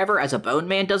alive forever as a bone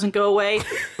man doesn't go away,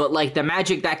 but, like, the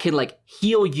magic that can, like,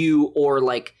 heal you or,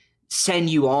 like, send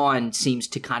you on seems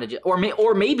to kind of just, or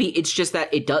maybe it's just that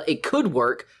it could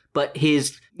work, but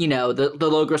his, the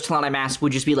Logros Talani Mask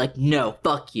would just be like, no,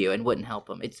 fuck you, and wouldn't help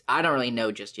him. I don't really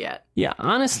know just yet. Yeah,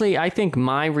 honestly, I think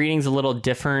my reading's a little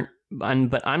different,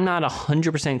 but I'm not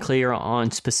 100% clear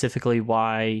on specifically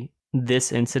why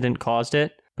this incident caused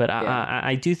it. But yeah.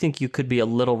 I do think you could be a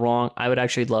little wrong. I would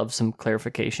actually love some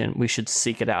clarification. We should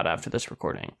seek it out after this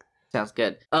recording. Sounds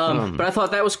good. But I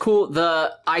thought that was cool.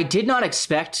 I did not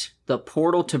expect the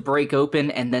portal to break open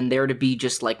and then there to be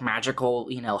just, like, magical,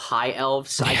 high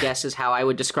elves, I guess is how I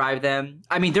would describe them.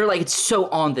 I mean, they're, like, it's so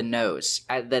on the nose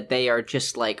that they are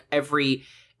just, like, every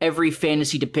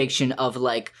fantasy depiction of,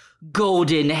 like,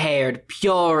 golden-haired,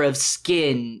 pure of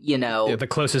skin, Yeah, the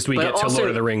closest we get to Lord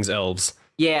of the Rings elves.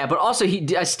 Yeah, but also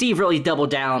Steve really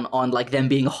doubled down on, like, them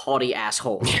being haughty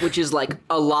assholes, which is, like,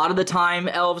 a lot of the time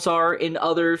elves are in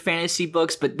other fantasy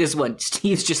books, but this one,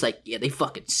 Steve's just like, yeah, they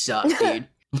fucking suck, dude.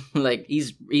 Like,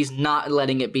 he's not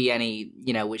letting it be any,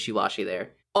 wishy-washy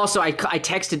there. Also, I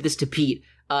texted this to Pete.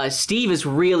 Steve is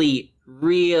really,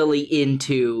 really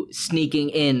into sneaking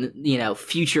in,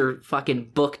 future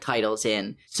fucking book titles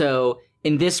in. So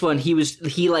in this one,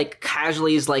 he like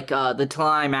casually is like, the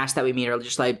time asked that we meet are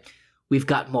just like, we've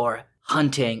got more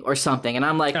hunting or something. And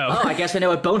I'm like, oh I guess I know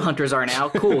what bone hunters are now.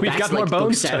 Cool. We've got more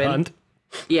bones to hunt.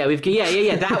 Yeah,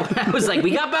 that was like,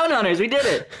 we got bone hunters. We did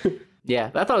it.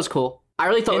 Yeah, I thought it was cool. I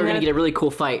really thought we were going to get a really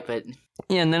cool fight, but...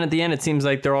 Yeah, and then at the end, it seems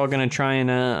like they're all going to try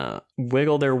and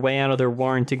wiggle their way out of their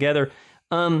warren together.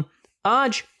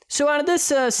 Aj, so out of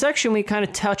this section, we kind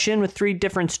of touch in with 3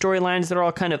 different storylines that are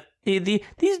all kind of... These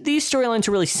storylines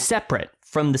are really separate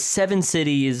from the Seven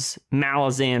Cities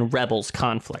Malazan Rebels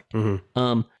conflict.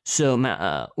 Mm-hmm.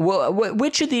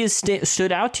 Which of these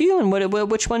stood out to you,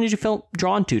 and which one did you feel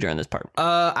drawn to during this part?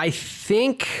 I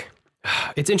think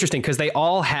it's interesting because they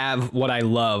all have what I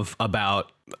love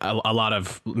about a lot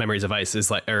of Memories of Ice is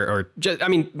like,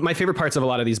 my favorite parts of a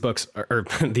lot of these books or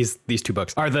these 2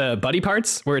 books are the buddy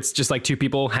parts where it's just like 2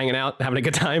 people hanging out, having a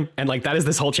good time. And like, that is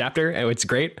this whole chapter. And it's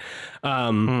great.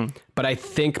 But I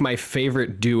think my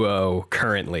favorite duo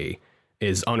currently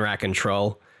is Onrak and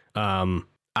Trull.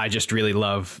 I just really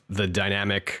love the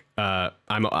dynamic.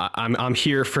 I'm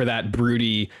here for that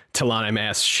broody Talanim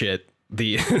ass shit.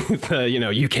 The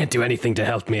you can't do anything to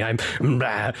help me. I'm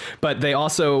blah. But they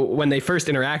also, when they first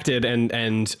interacted and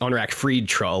Onrak freed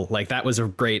Trull, like that was a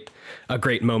great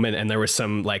moment, and there was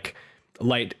some like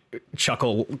light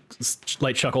chuckles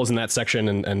in that section,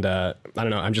 and I don't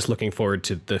know, I'm just looking forward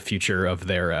to the future of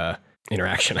their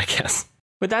interaction, I guess.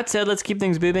 With that said, let's keep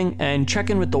things moving and check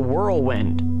in with the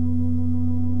Whirlwind.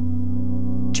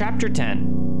 Chapter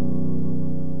 10.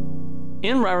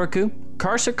 In Raraku,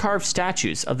 Karsa carves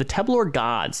statues of the Teblor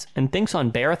gods and thinks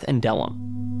on Bareth and Delim.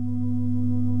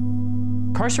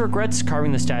 Karsa regrets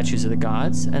carving the statues of the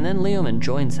gods, and then Leomin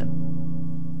joins him.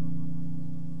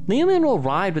 Leomin will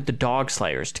ride with the Dog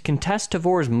Slayers to contest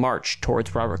Tavor's march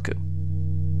towards Raraku,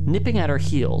 nipping at her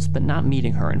heels but not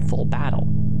meeting her in full battle.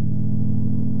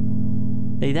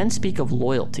 They then speak of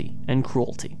loyalty and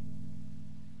cruelty.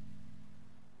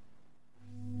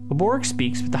 Haborg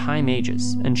speaks with the High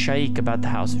Mages and Shaik about the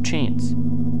House of Chains.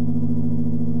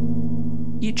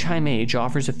 Each High Mage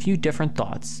offers a few different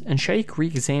thoughts, and Shaik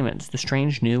re-examines the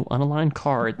strange new unaligned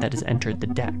card that has entered the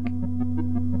deck.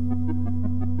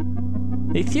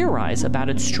 They theorize about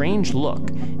its strange look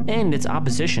and its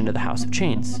opposition to the House of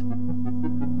Chains.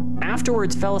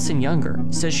 Afterwards, Fellison Younger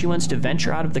says she wants to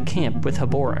venture out of the camp with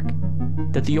Haborg,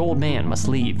 that the old man must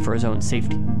leave for his own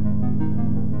safety.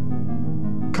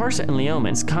 Karsa and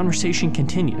Leomin's conversation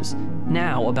continues,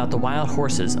 now about the wild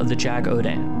horses of the Jag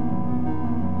Odan.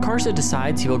 Karsa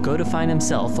decides he will go to find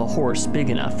himself a horse big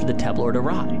enough for the Teblor to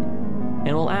ride,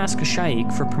 and will ask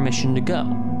Shaik for permission to go.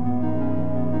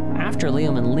 After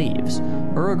Leomin leaves,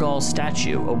 Uragal's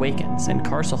statue awakens, and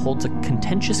Karsa holds a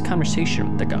contentious conversation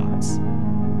with the gods.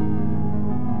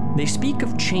 They speak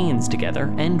of chains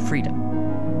together and freedom.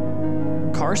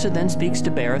 Karsa then speaks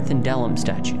to Bareth and Delim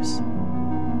statues,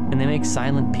 and they make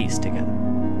silent peace together.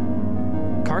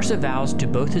 Karsa vows to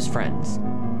both his friends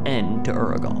and to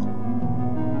Uragal.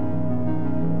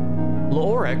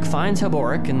 Leoric finds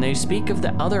Haborg, and they speak of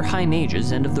the other High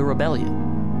Mages and of the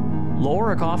rebellion.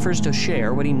 Leoric offers to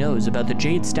share what he knows about the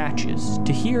Jade statues,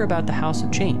 to hear about the House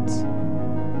of Chains.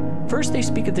 First they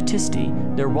speak of the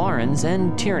Tisti, their warrens,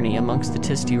 and tyranny amongst the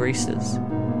Tisti races.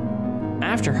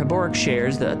 After, Haborg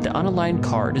shares that the unaligned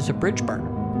card is a bridge burner,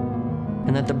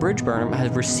 and that the bridge burner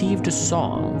has received a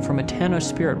song from a Tano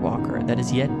spirit walker that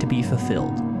is yet to be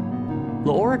fulfilled.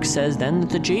 Leoric says then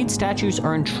that the Jade statues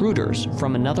are intruders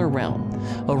from another realm,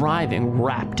 arriving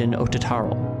wrapped in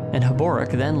Otataro, and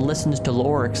Haborg then listens to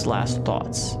Leoric's last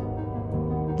thoughts.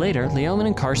 Later, Leomin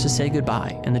and Karsa say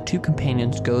goodbye, and the 2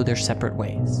 companions go their separate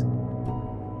ways.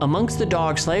 Amongst the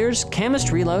Dog Slayers, Chemist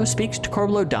Relo speaks to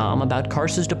Korblo Dam about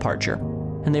Karsa's departure,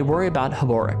 and they worry about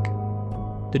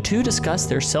Haborg. The 2 discuss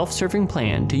their self-serving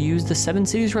plan to use the Seven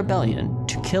Cities Rebellion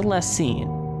to kill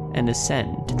Lassine and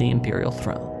ascend to the Imperial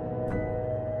throne.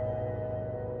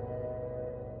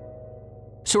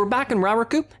 So we're back in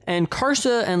Raraku, and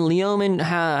Karsa and Leomin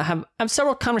have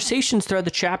several conversations throughout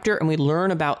the chapter, and we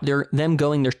learn about them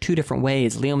going their 2 different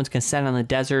ways. Leomin's going to set out on the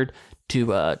desert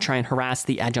to try and harass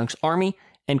the Adjunct's army,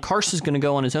 and Karsa's going to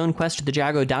go on his own quest to the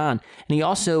Jag Odan, and he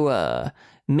also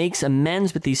makes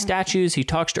amends with these statues. He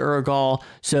talks to Uragal.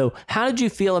 So how did you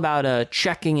feel about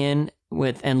checking in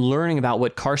with and learning about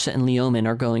what Karsa and Leomin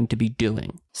are going to be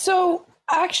doing? So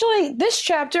actually, this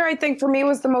chapter, I think, for me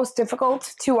was the most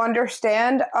difficult to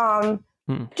understand.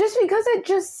 Just because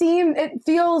it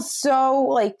feels so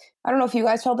like, I don't know if you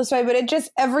guys felt this way, but it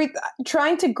just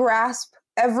trying to grasp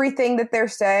everything that they're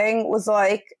saying was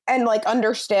like, and like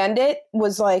understand it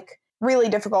was like really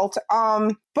difficult.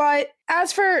 But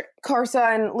as for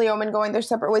Karsa and Leomin going their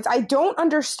separate ways, I don't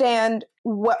understand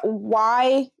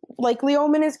why like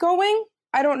Leomin is going.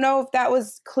 I don't know if that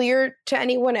was clear to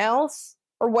anyone else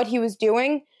or what he was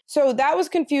doing. So that was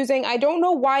confusing. I don't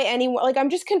know why anyone, like, I'm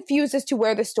just confused as to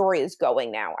where the story is going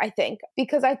now, I think,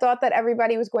 because I thought that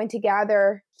everybody was going to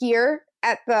gather here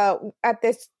at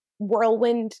this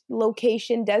whirlwind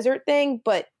location desert thing.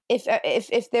 But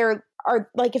if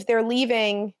they're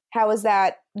leaving, how is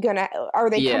that are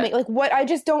they coming? Like, what? I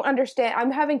just don't understand.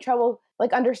 I'm having trouble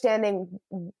like understanding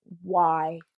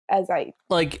why as I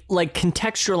like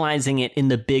contextualizing it in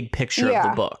the big picture of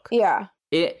the book. Yeah.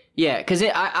 Because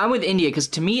I'm with India, because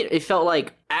to me it felt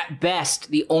like, at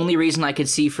best, the only reason I could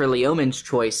see for Leomin's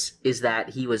choice is that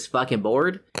he was fucking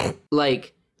bored. I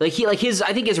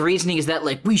think his reasoning is that,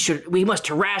 like, we must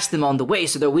harass them on the way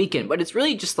so they're weakened. But it's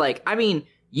really just like, I mean,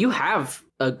 you have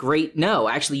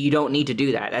actually you don't need to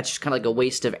do that. That's just kind of like a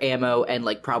waste of ammo and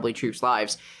like probably troops'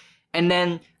 lives. And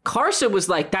then Karsa was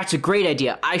like, that's a great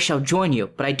idea. I shall join you,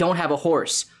 but I don't have a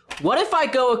horse. What if I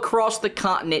go across the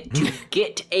continent to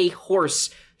get a horse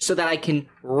so that I can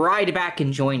ride back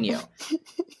and join you?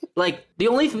 Like, the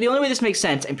only way this makes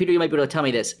sense, and Peter, you might be able to tell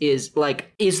me this, is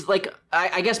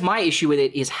I guess my issue with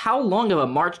it is, how long of a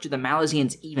march do the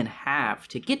Malazians even have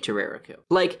to get to Rariku?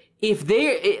 Like, if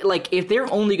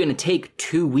they're only going to take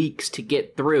 2 weeks to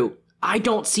get through, I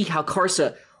don't see how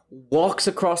Karsa walks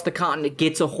across the continent,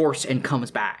 gets a horse, and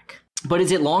comes back. But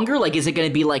is it longer? Like, is it going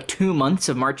to be like 2 months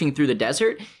of marching through the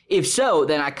desert? If so,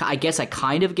 then I guess I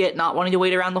kind of get not wanting to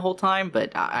wait around the whole time,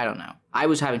 but I don't know. I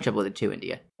was having trouble with it too,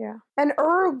 India. Yeah. And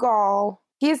Urugal,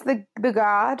 he's the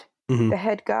god, the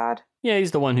head god. Yeah,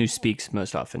 he's the one who speaks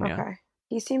most often, yeah. Okay.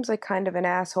 He seems like kind of an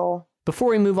asshole. Before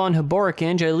we move on to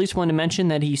Borikinj, I at least want to mention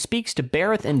that he speaks to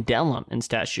Bareth and Delim in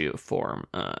statue form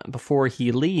before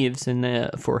he leaves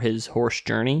for his horse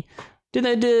journey.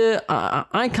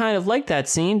 I kind of like that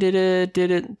scene. Did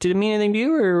it mean anything to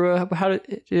you, or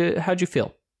how'd you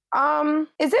feel?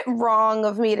 Is it wrong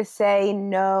of me to say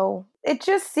no? It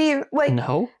just seems like,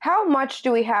 no. How much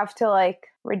do we have to like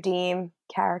redeem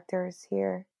characters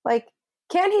here? Like,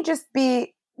 can't we just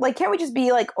be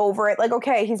like over it? Like,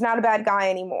 okay, he's not a bad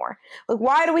guy anymore. Like,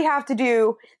 why do we have to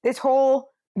do this whole?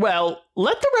 Well,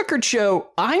 let the record show,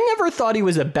 I never thought he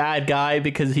was a bad guy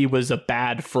because he was a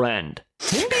bad friend.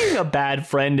 Him being a bad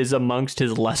friend is amongst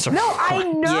his lesser No, crimes.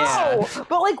 I know. Yeah.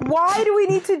 But, like, why do we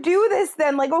need to do this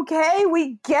then? Like, okay,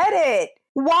 we get it.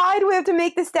 Why do we have to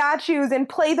make the statues and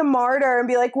play the martyr and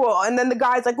be like, well, and then the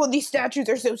guy's like, well, these statues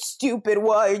are so stupid.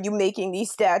 Why are you making these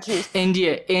statues?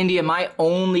 India, my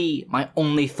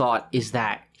only thought is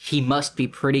that he must be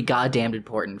pretty goddamn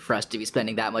important for us to be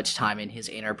spending that much time in his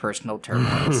interpersonal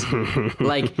turmoils.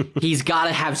 Like, he's got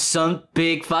to have some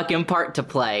big fucking part to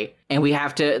play, and we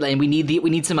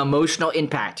need some emotional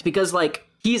impact, because like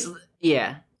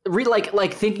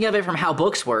like thinking of it from how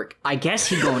books work, I guess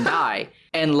he gonna die,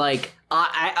 and like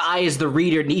I as the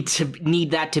reader need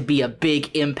that to be a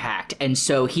big impact, and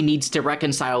so he needs to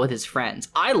reconcile with his friends.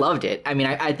 I loved it. I mean,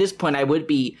 at this point, I would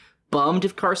be bummed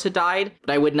if Karsa died,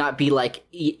 but I would not be like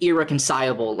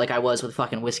irreconcilable like I was with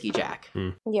fucking Whiskey Jack.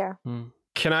 Yeah.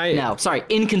 Can I? No, sorry,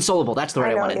 inconsolable. That's the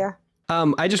word I wanted. Yeah.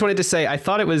 I just wanted to say, I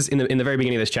thought it was in the very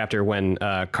beginning of this chapter when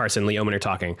Karsa and Leomin are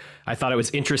talking. I thought it was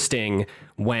interesting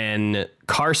when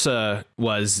Karsa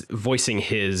was voicing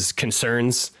his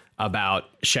concerns about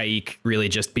Shaik really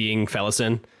just being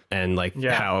Felasin, and like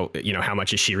how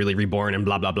much is she really reborn and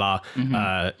blah blah blah.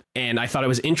 And I thought it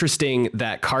was interesting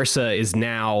that Karsa is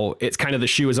now, it's kind of the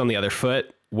shoe is on the other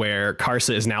foot, where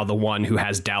Karsa is now the one who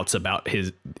has doubts about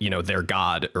his, their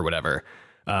god or whatever.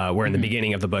 Where in the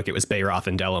beginning of the book, it was Bayroth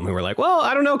and Delim who were like, well,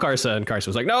 I don't know, Karsa. And Karsa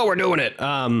was like, no, we're doing it.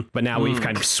 But now we've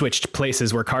kind of switched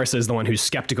places where Karsa is the one who's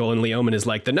skeptical and Leomin is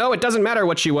like, no, it doesn't matter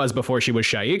what she was before she was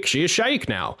Shaik. She is Shaik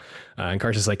now. And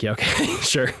Karsa's like, yeah, okay,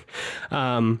 sure.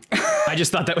 I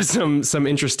just thought that was some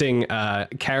interesting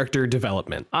character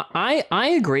development.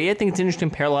 I agree. I think it's an interesting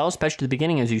parallel, especially at the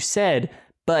beginning, as you said.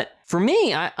 But for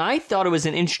me, I thought it was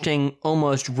an interesting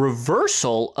almost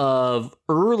reversal of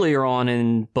earlier on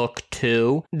in book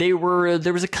 2. There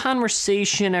was a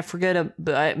conversation, I forget,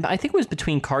 but I think it was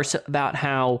between Karsa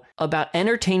about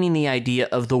entertaining the idea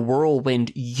of the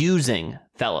whirlwind using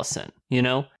Felasin,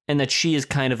 and that she is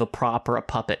kind of a prop or a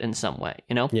puppet in some way,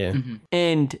 Yeah. Mm-hmm.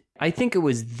 And I think it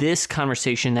was this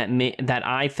conversation that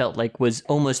I felt like was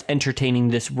almost entertaining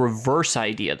this reverse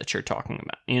idea that you're talking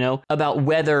about, about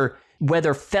whether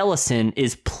whether Felison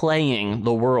is playing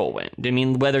the Whirlwind. I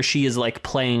mean, whether she is like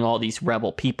playing all these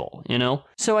rebel people, you know?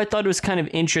 So I thought it was kind of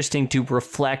interesting to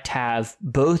have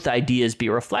both ideas be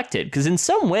reflected, because in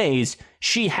some ways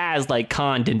she has like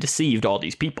conned and deceived all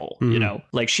these people, you know?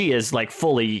 Like she is like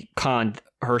fully conned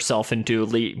herself into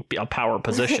a power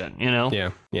position, you know?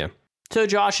 Yeah. So,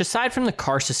 Josh, aside from the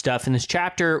Karsa stuff in this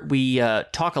chapter, we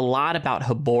talk a lot about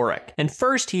Haboric. And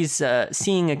first, he's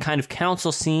seeing a kind of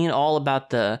council scene all about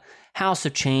the House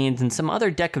of Chains and some other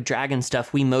Deck of Dragons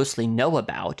stuff we mostly know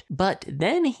about. But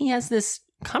then he has this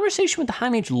conversation with the High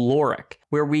Mage Lorik,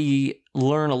 where we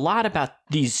learn a lot about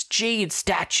these jade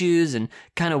statues and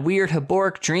kind of weird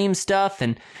Haboric dream stuff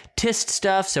and Tist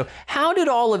stuff. So how did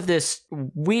all of this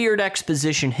weird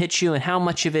exposition hit you, and how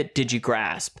much of it did you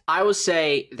grasp? I will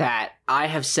say that I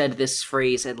have said this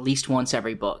phrase at least once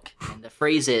every book. And the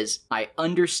phrase is, I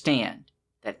understand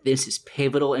that this is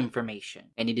pivotal information.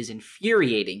 And it is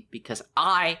infuriating because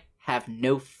I have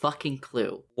no fucking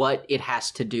clue what it has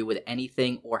to do with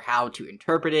anything or how to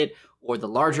interpret it or the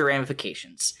larger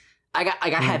ramifications. I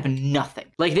have nothing.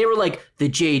 Like, they were like, the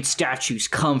jade statues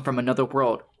come from another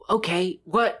world. Okay,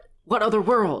 what other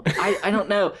world? I don't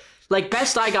know. Like,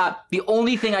 best I got, the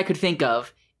only thing I could think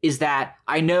of is that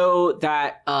I know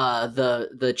that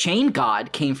the chain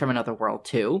god came from another world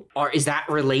too. Or is that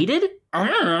related? Like,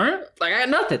 I got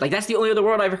nothing. Like, that's the only other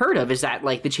world I've heard of, is that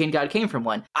like the chain god came from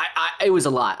one. It was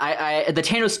a lot. The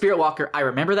Tano Spirit Walker, I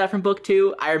remember that from book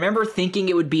 2. I remember thinking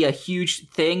it would be a huge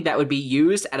thing that would be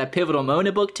used at a pivotal moment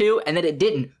in book 2, and then it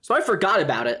didn't. So I forgot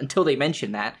about it until they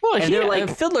mentioned that. Well, and they're like,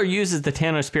 Fiddler uses the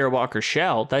Tano Spirit Walker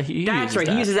shell. That's right.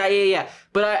 He uses that. Yeah.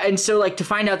 But and so like to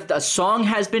find out that a song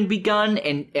has been begun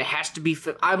and it has to be,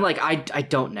 I'm like, I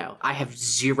don't know. I have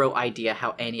zero idea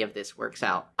how any of this works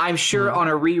out. I'm sure on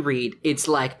a reread, it's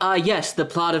like, yes, the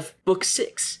plot of book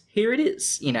 6. Here it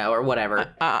is, you know, or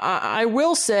whatever. I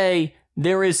will say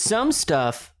there is some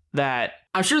stuff that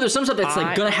I'm sure there's some stuff that's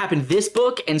like going to happen this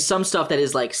book, and some stuff that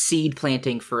is like seed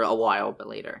planting for a while but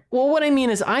later. Well, what I mean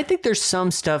is I think there's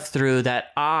some stuff through that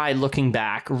I, looking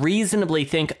back, reasonably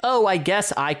think, oh, I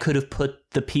guess I could have put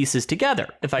the pieces together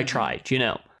if I tried, you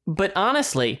know. But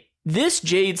honestly, this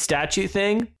jade statue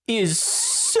thing is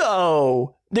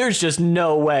so... There's just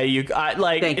no way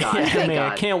Thank God.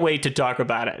 I can't wait to talk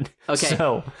about it. Okay.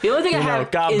 So, the only thing I have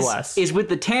God bless. is with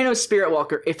the Tano Spirit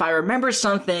Walker, if I remember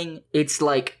something, it's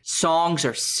like songs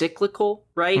are cyclical,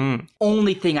 right?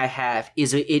 Only thing I have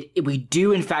is we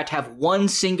do in fact have one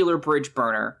singular bridge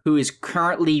burner who is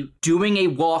currently doing a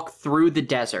walk through the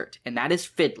desert, and that is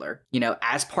Fiddler, you know,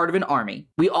 as part of an army.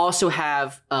 We also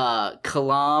have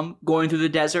Kalam going through the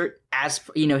desert, as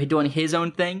you know, doing his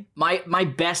own thing. My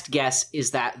best guess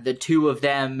is that the two of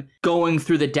them going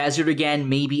through the desert again,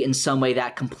 maybe in some way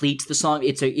that completes the song.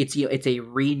 It's a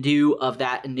redo of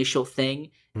that initial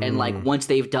thing, and like once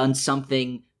they've done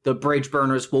something, the bridge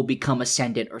burners will become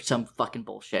ascendant or some fucking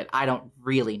bullshit. I don't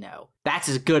really know. That's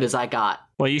as good as I got.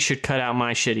 Well, you should cut out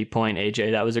my shitty point,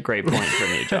 AJ. That was a great point for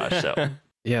me, Josh. So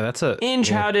yeah, that's a Inge.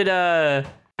 Yeah.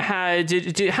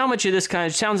 How much of this kind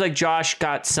of sounds like Josh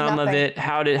got some Nothing. of it?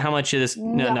 How much of this?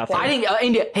 No, nothing. I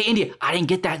didn't. India. I didn't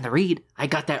get that in the read. I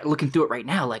got that looking through it right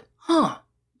now. Like, huh?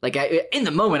 Like in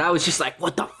the moment, I was just like,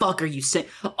 what the fuck are you saying?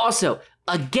 Also,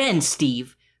 again,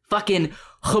 Steve, fucking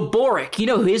Haboric. You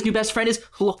know who his new best friend is?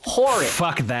 Horic.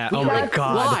 fuck that. Oh my That's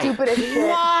god. stupid as shit.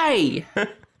 Why?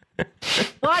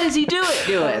 Why does he do it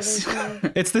to us?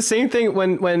 It's the same thing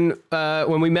when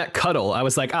we met Cuddle. I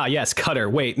was like, yes, Cutter.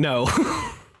 Wait, no.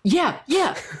 Yeah.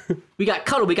 We got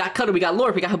Cuddle, we got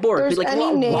Lord, we got Haboric. There's Like,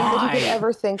 any name why? that you could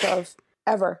ever think of,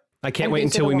 ever. I can't And wait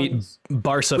these are until the we meet ones.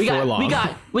 Barca We got Forlong.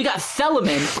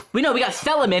 Thelamin. We got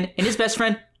Thelamin and his best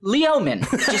friend Leomin.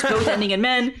 Just both ending in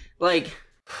men. Like,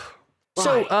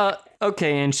 So,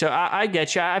 okay, Inge. So I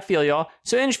get you. I feel y'all.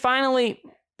 So, Inge, finally,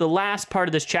 the last part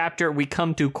of this chapter, we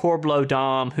come to Corblo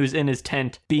Dom, who's in his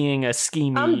tent being a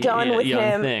schemy I'm done with young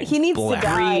him. thing. He needs to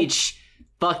die. Reach.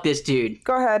 Fuck this dude.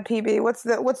 Go ahead, PB. What's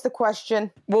the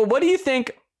question? Well, what do you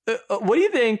think?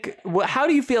 How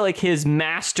do you feel like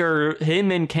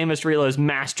him and Camus Relo's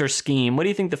master scheme? What do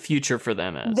you think the future for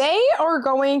them is? They are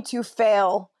going to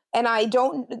fail, and I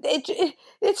don't.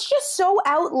 It's just so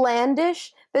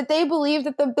outlandish that they believe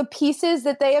that the pieces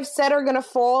that they have said are going to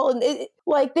fall, and this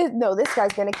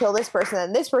guy's going to kill this person,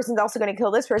 and this person's also going to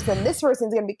kill this person, and this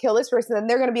person's going to kill this person, and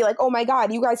they're going to be like, oh my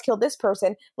god, you guys killed this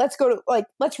person. Let's go to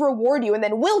let's reward you, and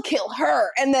then we'll kill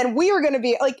her, and then we are going to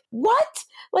be like, what?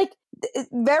 Like,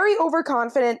 very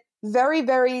overconfident, very,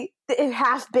 very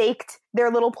half-baked,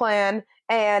 their little plan,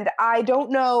 and I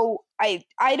don't know. I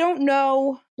don't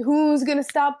know who's going to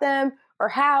stop them or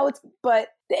how, but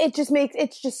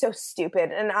it's just so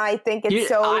stupid. And I think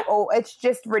it's it's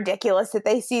just ridiculous that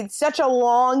they see such a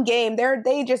long game.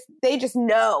 They just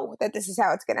know that this is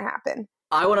how it's going to happen.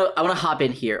 I want to hop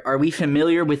in here. Are we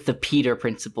familiar with the Peter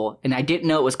Principle? And I didn't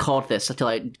know it was called this until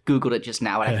I Googled it just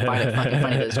now, and I find it fucking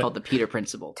funny that it's called the Peter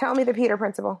Principle. Tell me the Peter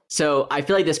Principle. So I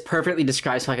feel like this perfectly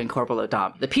describes fucking Corporal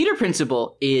O'Dom. The Peter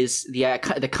Principle is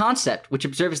the concept which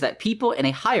observes that people in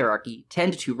a hierarchy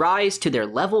tend to rise to their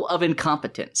level of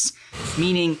incompetence,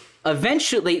 meaning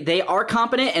eventually they are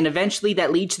competent, and eventually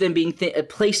that leads to them being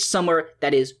placed somewhere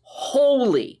that is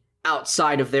wholly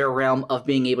outside of their realm of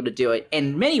being able to do it.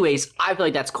 In many ways, I feel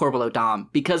like that's Corporal O'Dom,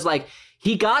 because like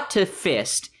he got to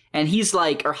Fist and he's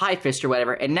like, or High Fist or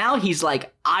whatever, and now he's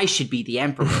like, I should be the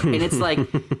Emperor. And it's like,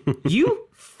 you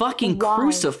fucking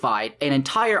crucified an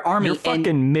entire army. You're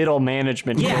fucking middle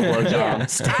management, Corporal O'Dom.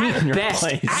 Stay in your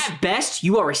place. At best,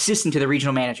 you are assistant to the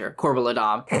regional manager, Corporal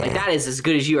O'Dom. Like, that is as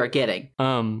good as you are getting.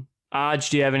 Aj,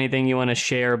 do you have anything you want to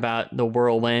share about the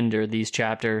Whirlwind or this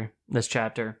chapter?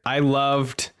 I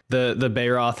loved the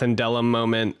Bayroth and Delam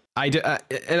moment. I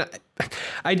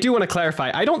do want to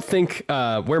clarify. I don't think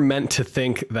we're meant to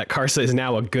think that Karsa is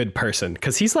now a good person,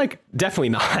 because he's like definitely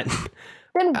not.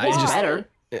 Then why? Better.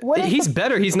 He's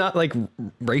better. He's not like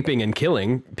raping and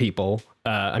killing people.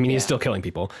 I mean, he's still killing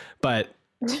people, but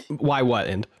why? What?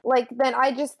 And like, then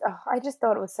I just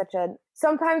thought it was such a.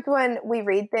 Sometimes when we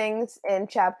read things in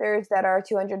chapters that are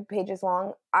 200 pages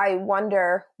long, I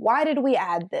wonder, why did we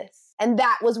add this? And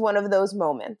that was one of those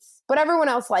moments. But everyone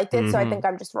else liked it, so I think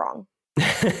I'm just wrong.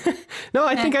 No,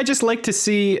 I think I just like to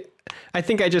see.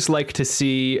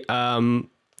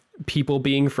 People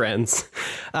being friends.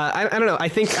 I don't know. I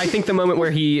think the moment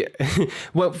where he,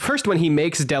 well, first when he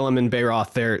makes Delam and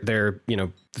Bayroth their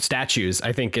statues,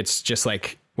 I think it's just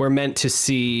like we're meant to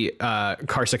see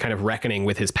Karsa kind of reckoning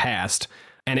with his past,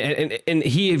 and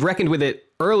he reckoned with it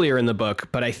earlier in the book,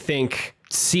 but I think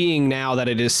seeing now that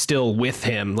it is still with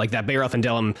him, like that Bayroth and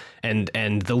Delam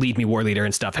and the Lead Me War Leader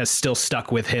and stuff has still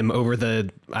stuck with him over the,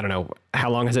 I don't know,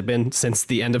 how long has it been since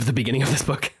the end of the beginning of this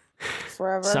book?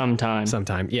 Forever.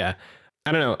 Sometime. Yeah.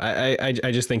 I don't know.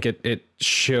 I just think it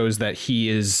shows that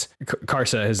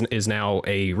Karsa is now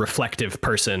a reflective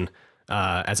person,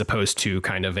 as opposed to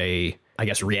kind of a, I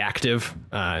guess, reactive,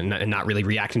 and not really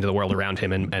reacting to the world around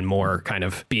him, and more kind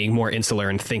of being more insular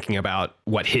and thinking about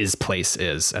what his place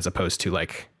is, as opposed to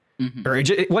like, or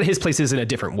what his place is in a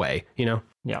different way,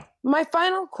 Yeah. My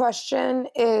final question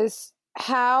is,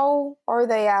 how are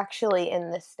they actually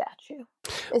in this statue?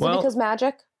 Is it because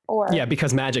magic? Or? Yeah,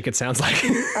 because magic, it sounds like.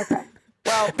 Okay.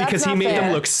 Well, that's because he made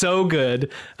them look so good.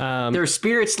 Their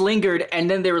spirits lingered, and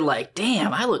then they were like,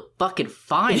 damn, I look fucking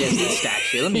fine as this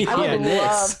statue. Let me I would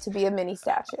love to be a mini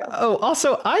statue. Oh,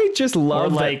 also, I just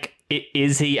love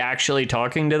is he actually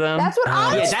talking to them? That's what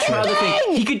I was that's another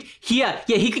thing.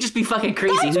 He could just be fucking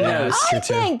crazy. Who knows? I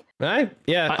think.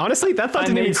 Honestly, that thought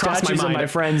didn't even cross my mind. Of my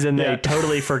friends, and they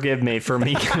totally forgive me for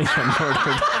me getting them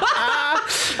murdered.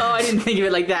 Oh, I didn't think of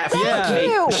it like that. Thank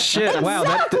you. Shit.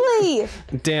 Exactly. Wow.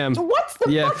 Damn. What's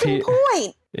the fucking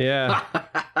point? Yeah.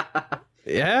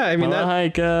 Yeah. I mean, I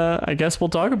guess we'll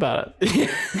talk about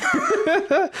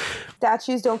it.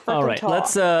 Statues don't fucking All right.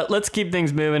 talk. Let's keep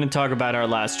things moving and talk about our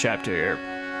last chapter here.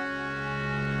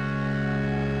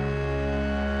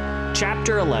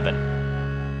 Chapter 11.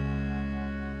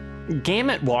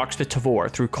 Gamut walks with Tavor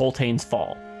through Coltane's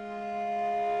Fall.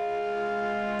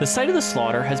 The site of the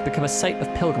slaughter has become a site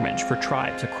of pilgrimage for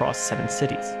tribes across 7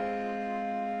 cities.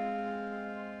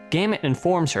 Gamut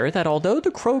informs her that although the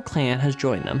Crow clan has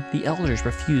joined them, the elders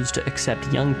refuse to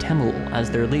accept young Temul as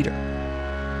their leader.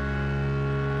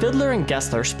 Fiddler and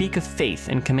Gessler speak of faith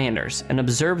in commanders and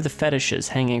observe the fetishes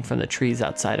hanging from the trees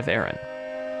outside of Erin.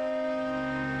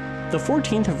 The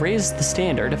 14th have raised the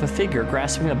standard of a figure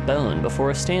grasping a bone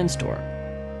before a sandstorm.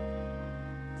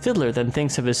 Fiddler then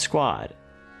thinks of his squad,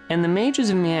 and the mages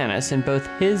of Mianus in both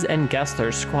his and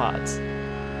Gessler's squads.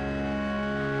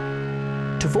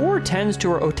 Tavor tends to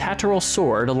her Otateral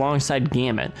sword alongside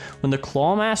Gamut when the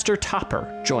Clawmaster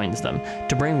Topper joins them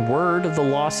to bring word of the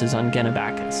losses on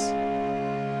Genebacus.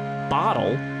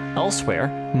 Bottle, elsewhere,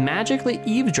 magically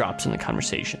eavesdrops in the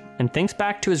conversation and thinks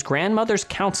back to his grandmother's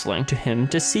counseling to him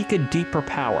to seek a deeper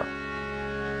power.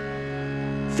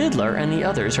 Fiddler and the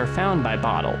others are found by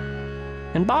Bottle,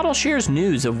 and Bottle shares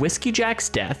news of Whiskey Jack's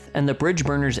death and the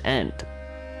Bridgeburner's end.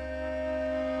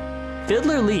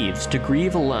 Fiddler leaves to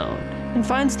grieve alone and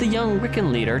finds the young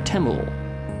Wiccan leader Temul.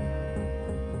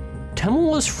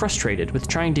 Temul is frustrated with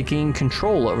trying to gain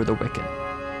control over the Wiccan.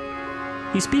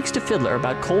 He speaks to Fiddler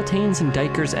about Coltane's and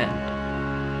Diker's end.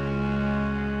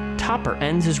 Topper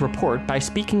ends his report by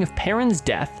speaking of Perrin's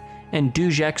death and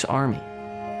Dujek's army.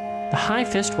 The High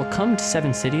Fist will come to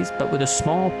Seven Cities, but with a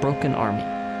small, broken army.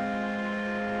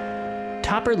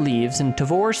 Topper leaves, and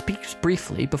Tavor speaks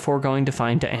briefly before going to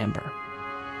find Amber.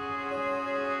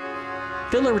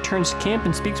 Fiddler returns to camp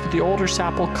and speaks with the older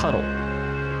Sapple, Cuddle.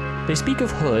 They speak of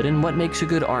Hood and what makes a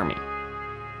good army.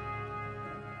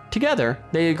 Together,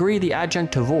 they agree the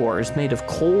adjunct Tavor is made of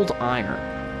cold iron,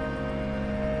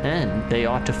 and they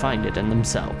ought to find it in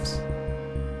themselves.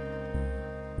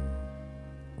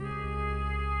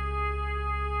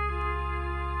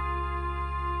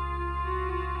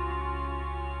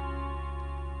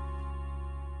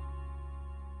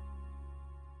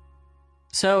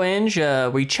 So, Ange,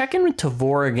 we check in with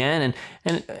Tavor again,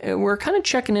 and we're kind of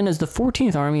checking in as the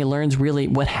 14th Army learns really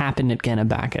what happened at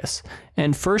Ganabakis.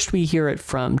 And first we hear it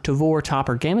from Tavor,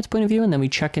 Topper, Gamut's point of view, and then we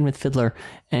check in with Fiddler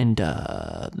and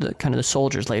the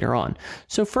soldiers later on.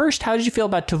 So first, how did you feel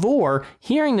about Tavor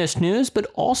hearing this news, but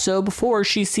also before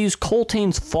she sees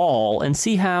Coltane's fall and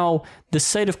see how the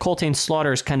site of Coltane's slaughter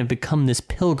has kind of become this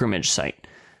pilgrimage site?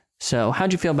 So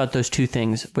how'd you feel about those two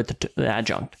things with the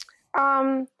adjunct?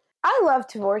 I love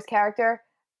Tavor's character.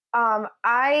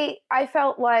 I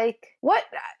felt like what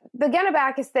the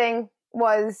Ganabakis thing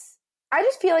was, I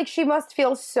just feel like she must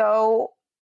feel so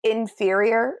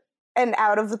inferior and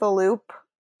out of the loop.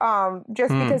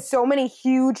 Because so many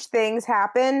huge things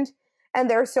happened and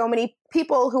there are so many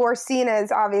people who are seen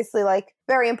as obviously like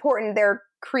very important. They're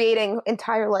creating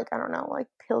entire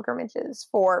pilgrimages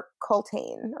for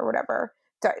Coltane or whatever.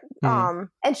 And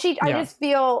I just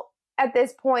feel at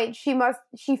this point,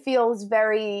 she feels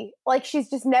very like she's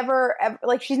just never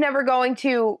going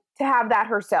to have that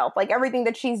herself. Like everything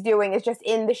that she's doing is just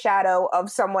in the shadow of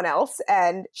someone else.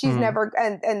 And she's never,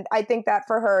 and I think that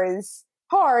for her is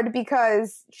hard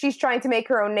because she's trying to make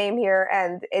her own name here.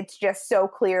 And it's just so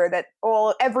clear that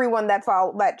everyone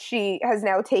that she has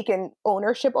now taken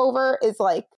ownership over is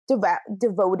like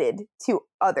devoted to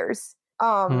others.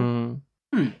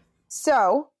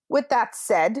 So with that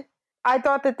said, I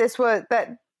thought that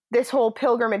this whole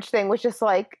pilgrimage thing was just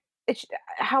like,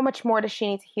 how much more does she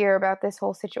need to hear about this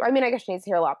whole situation? I mean, I guess she needs to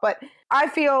hear a lot, but I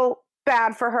feel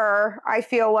bad for her. I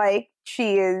feel like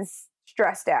she is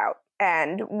stressed out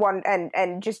and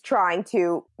just trying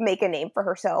to make a name for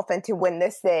herself and to win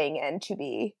this thing and to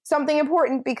be something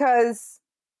important because,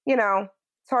 it's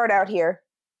hard out here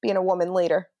being a woman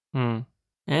leader.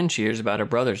 And she hears about her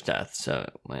brother's death, so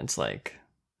it's like,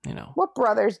 What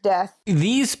brother's death?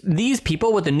 These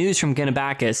people with the news from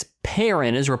Ganabakis,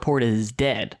 Perrin is reported as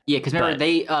dead. Yeah, because remember,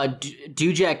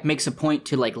 Dujek makes a point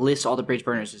to list all the bridge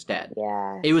burners as dead.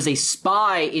 Yeah. It was a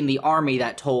spy in the army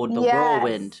that told the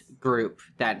Whirlwind group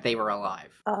that they were alive.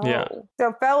 Oh. Yeah.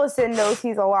 So Fellison knows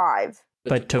he's alive.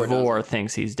 But Tavor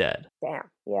thinks he's dead. Damn,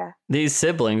 yeah. These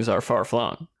siblings are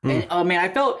far-flung. And,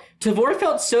 Tavor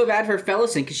felt so bad for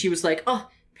Fellison because she was like, oh,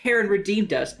 Perrin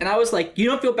redeemed us. And I was like, you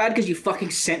don't feel bad because you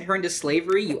fucking sent her into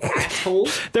slavery, you asshole?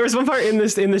 There was one part in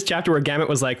this chapter where Gamut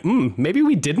was like, maybe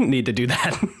we didn't need to do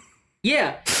that.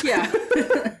 Yeah.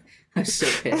 I'm so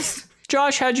pissed.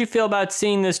 Josh, how'd you feel about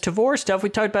seeing this Tavor stuff? We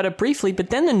talked about it briefly, but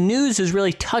then the news is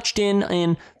really touched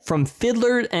in from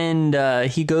Fiddler, and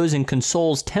he goes and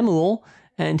consoles Temul,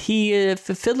 and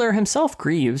Fiddler himself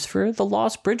grieves for the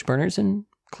lost bridge burners,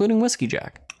 including Whiskey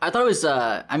Jack. I thought it was,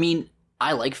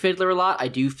 I like Fiddler a lot. I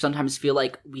do sometimes feel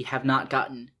like we have not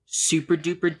gotten super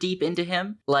duper deep into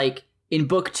him. Like in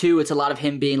book 2, it's a lot of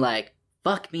him being like,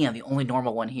 fuck me, I'm the only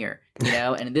normal one here,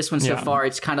 And in this one so far,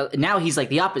 it's kind of, now he's like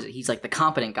the opposite. He's like the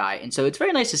competent guy. And so it's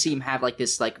very nice to see him have like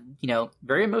this,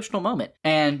 very emotional moment.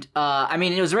 And,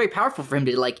 it was very powerful for him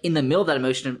to in the middle of that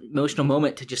emotional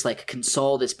moment to just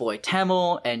console this boy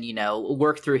Temul and,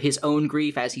 work through his own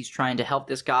grief as he's trying to help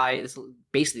this guy,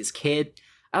 basically this kid.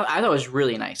 I thought it was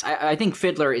really nice. I think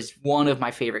Fiddler is one of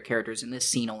my favorite characters, and this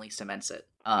scene only cements it.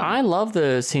 I love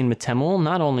the scene with Temul.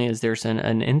 Not only is there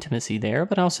an intimacy there,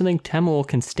 but I also think Temul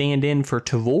can stand in for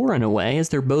Tavor in a way, as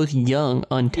they're both young,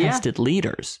 untested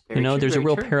leaders. Very true, there's a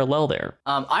real true. parallel there.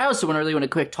 I also really want to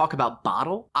quick talk about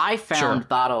Bottle. I found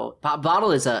Bottle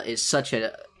is such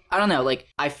a... I don't know,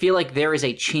 I feel like there is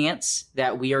a chance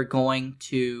that we are going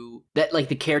to,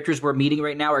 the characters we're meeting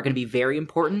right now are going to be very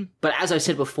important. But as I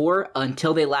said before,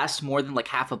 until they last more than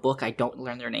half a book, I don't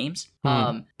learn their names.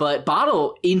 But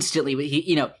Bottle instantly,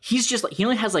 he's just he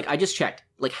only has I just checked,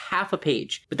 half a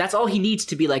page. But that's all he needs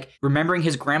to be remembering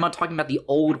his grandma talking about the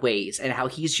old ways and how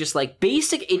he's just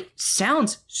basic. It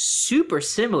sounds super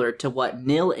similar to what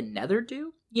Nil and Nether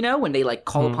do, when they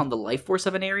call upon the life force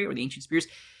of an area or the ancient spears.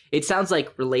 It sounds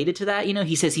related to that,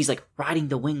 He says he's riding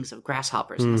the wings of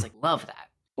grasshoppers. And I was love that.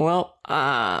 Well,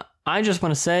 I just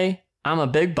want to say I'm a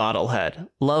big Bottle head.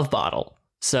 Love Bottle.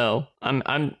 So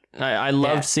I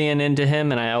loved seeing into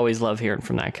him, and I always love hearing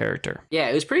from that character. Yeah,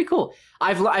 it was pretty cool.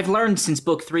 I've learned since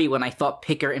book 3 when I thought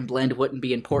Picker and Blend wouldn't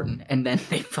be important, and then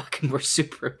they fucking were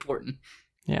super important.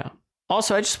 Yeah.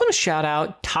 Also, I just want to shout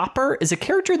out Topper is a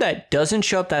character that doesn't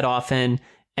show up that often,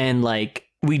 and like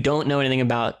we don't know anything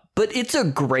about, but it's a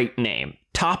great name.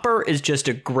 Topper is just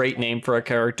a great name for a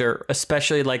character,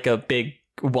 especially like a big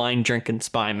wine drinking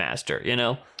spy master, you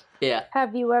know? Yeah.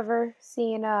 Have you ever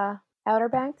seen Outer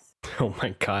Banks? Oh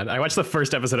my god! I watched the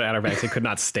first episode of Outer Banks. I could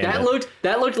not stand it.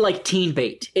 That looked like teen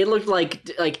bait. It looked like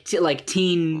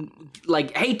teen,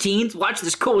 like, hey teens, watch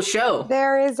this cool show.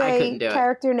 There is I a couldn't do it.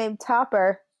 character named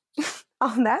Topper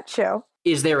on that show.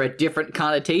 Is there a different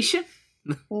connotation?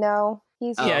 No,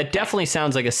 he's Yeah, it definitely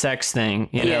sounds like a sex thing.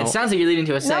 You Yeah, know? it sounds like you're leading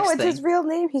to a sex no, it's thing. his real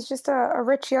name. He's just a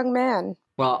rich young man.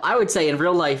 Well, I would say in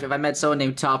real life, if I met someone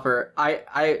named Topper,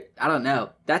 I don't know.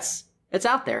 It's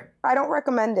out there. I don't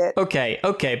recommend it.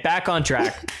 Okay, back on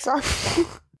track. Sorry.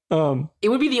 It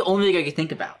would be the only thing I could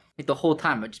think about. Like the whole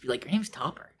time, I'd just be like, your name's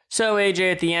Topper. So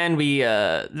AJ, at the end, we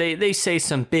they say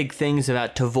some big things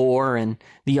about Tavor and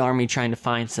the army trying to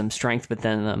find some strength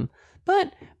within them.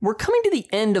 But we're coming to the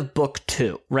end of book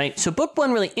 2, right? So book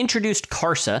 1 really introduced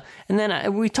Karsa, and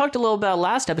then we talked a little about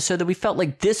last episode that we felt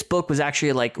like this book was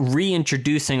actually like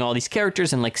reintroducing all these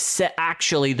characters and like set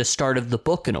actually the start of the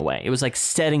book in a way. It was like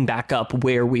setting back up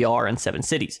where we are in Seven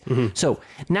Cities. So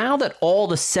now that all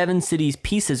the Seven Cities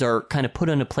pieces are kind of put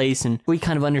into place and we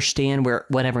kind of understand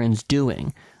what everyone's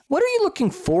doing, what are you looking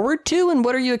forward to and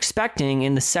what are you expecting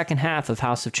in the second half of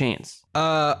House of Chains?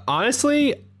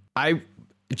 Honestly, I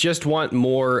just want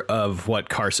more of what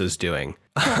Karsa's doing.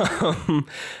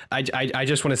 I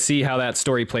just want to see how that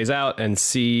story plays out and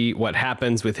see what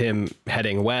happens with him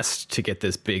heading west to get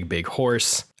this big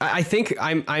horse. I think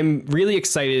I'm really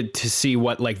excited to see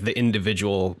what like the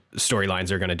individual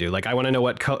storylines are going to do. Like I want to know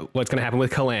what's going to happen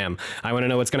with Kalam. I want to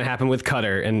know what's going to happen with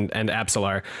Cutter and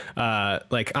Absalar.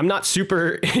 Like I'm not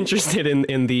super interested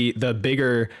in the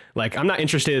bigger, like I'm not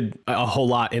interested a whole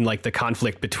lot in like the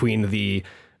conflict between the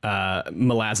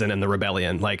Malazan and the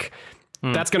rebellion. Like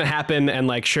that's gonna happen, and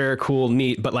like sure, cool,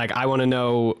 neat, but like I want to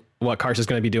know what Karsa's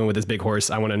gonna be doing with this big horse.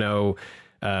 I want to know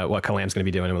what Kalam's gonna be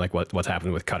doing and like what's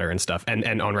happening with Cutter and stuff,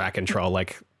 and on Rack and Troll.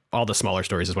 Like all the smaller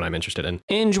stories is what I'm interested in.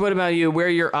 Inge, what about you? Where are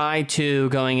your eye to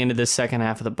going into the second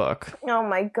half of the book? Oh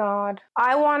my god.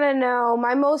 I want to know,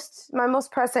 my most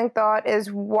pressing thought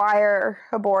is why are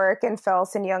Haboric and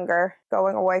Felson Younger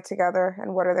going away together,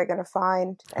 and what are they going to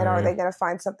find, and are they going to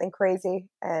find something crazy?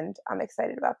 And I'm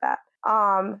excited about that.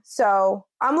 So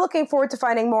I'm looking forward to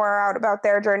finding more out about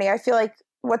their journey. I feel like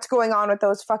what's going on with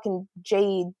those fucking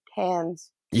jade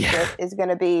hands is going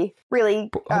to be really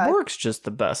Haboric's just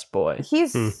the best boy. He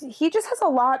just has a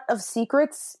lot of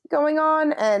secrets going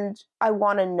on, and I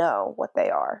want to know what they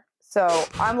are. So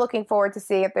I'm looking forward to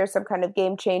seeing if there's some kind of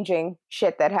game-changing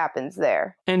shit that happens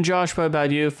there. And Josh, what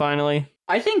about you, finally?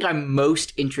 I think I'm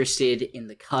most interested in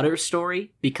the Cutter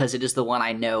story because it is the one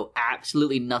I know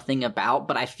absolutely nothing about,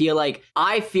 but I feel like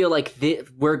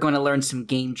we're going to learn some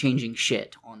game-changing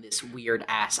shit on this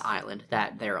weird-ass island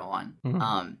that they're on.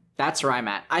 Mm-hmm. That's where I'm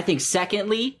at. I think,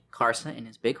 secondly, Karsa and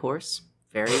his big horse.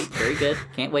 Very, very good.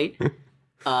 Can't wait.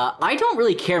 I don't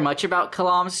really care much about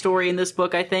Kalam's story in this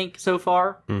book, I think, so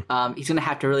far. He's going to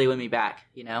have to really win me back,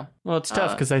 you know? Well, it's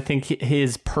tough because I think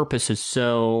his purpose is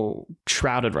so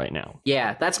shrouded right now.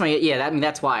 Yeah, that's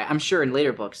why. I'm sure in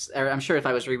later books, or I'm sure if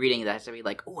I was rereading that, I'd be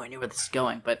like, oh, I knew where this is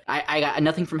going. But I got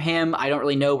nothing from him. I don't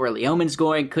really know where Leoman's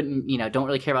going. Don't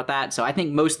really care about that. So I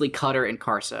think mostly Cutter and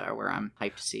Karsa are where I'm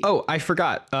hyped to see. Oh, I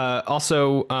forgot.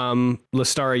 Also,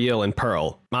 Lestara Yill and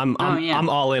Pearl. I'm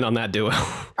all in on that duo.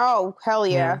 Oh, hell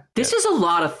yeah. This is a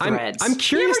lot of threads. I'm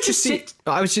curious to see.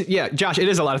 Josh, it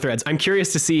is a lot of threads. I'm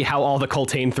curious to see how all the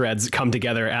Coltane threads come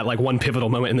together at like one pivotal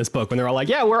moment in this book when they're all like,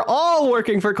 yeah, we're all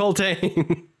working for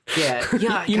Coltane. Yeah.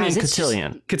 You mean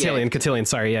Cotillion. Cotillion,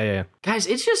 sorry. Yeah. Guys,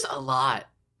 it's just a lot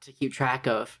to keep track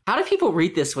of. How do people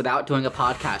read this without doing a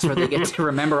podcast where they get to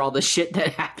remember all the shit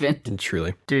that happened?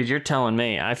 Truly. Dude, you're telling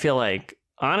me.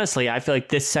 Honestly, I feel like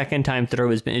this second time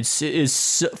through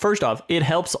is first off, it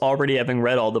helps already having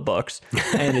read all the books,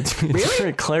 and it's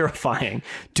very clarifying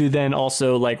to then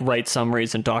also like write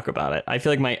summaries and talk about it. I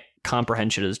feel like my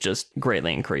comprehension is just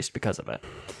greatly increased because of it.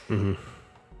 Mm-hmm.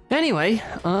 Anyway,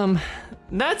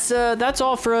 that's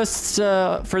all for us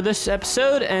for this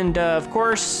episode, and of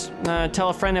course, tell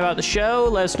a friend about the show.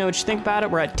 Let us know what you think about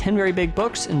it. We're at 10 Very Big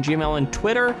Books in Gmail and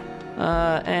Twitter,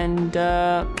 and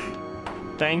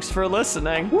thanks for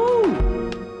listening.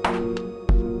 Woo!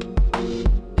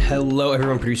 Hello,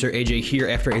 everyone. Producer AJ here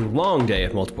after a long day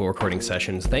of multiple recording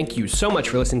sessions. Thank you so much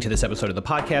for listening to this episode of the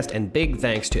podcast, and big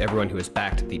thanks to everyone who has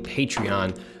backed the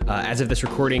Patreon. As of this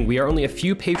recording, we are only a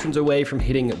few patrons away from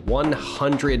hitting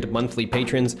 100 monthly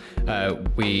patrons,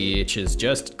 which is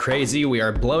just crazy. We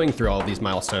are blowing through all of these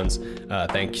milestones.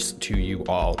 Thanks to you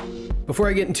all. Before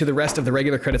I get into the rest of the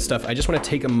regular credit stuff, I just want to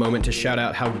take a moment to shout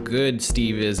out how good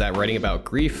Steve is at writing about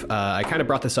grief. I kind of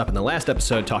brought this up in the last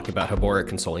episode talking about Haborik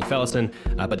consoling Felliston,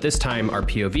 but this time our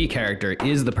POV character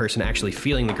is the person actually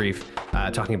feeling the grief,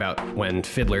 talking about when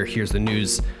Fiddler hears the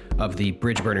news of the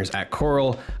bridge burners at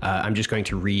Coral. I'm just going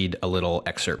to read a little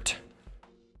excerpt.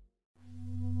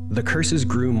 The curses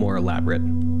grew more elaborate,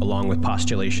 along with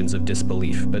postulations of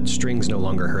disbelief, but Strings no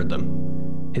longer heard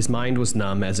them. His mind was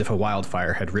numb as if a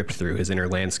wildfire had ripped through his inner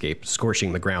landscape,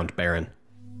 scorching the ground barren.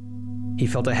 He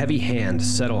felt a heavy hand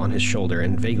settle on his shoulder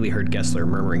and vaguely heard Gessler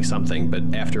murmuring something,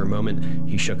 but after a moment,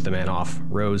 he shook the man off,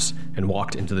 rose, and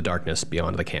walked into the darkness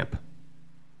beyond the camp.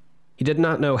 He did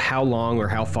not know how long or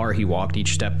how far he walked.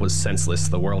 Each step was senseless.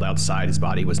 The world outside his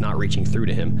body was not reaching through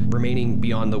to him, remaining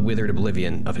beyond the withered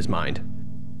oblivion of his mind.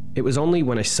 It was only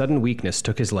when a sudden weakness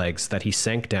took his legs that he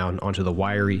sank down onto the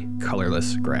wiry,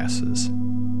 colorless grasses.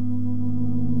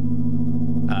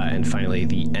 And finally,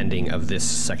 the ending of this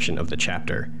section of the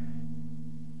chapter.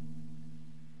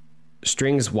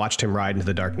 Strings watched him ride into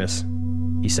the darkness.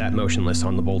 He sat motionless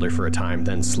on the boulder for a time,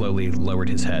 then slowly lowered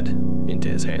his head into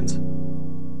his hands.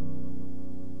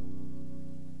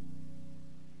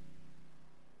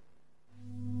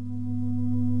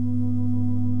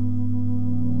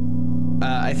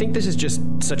 I think this is just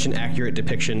such an accurate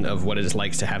depiction of what it is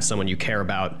like to have someone you care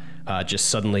about just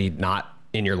suddenly not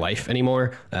in your life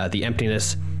anymore. The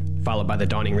emptiness, followed by the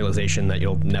dawning realization that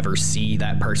you'll never see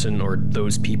that person or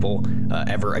those people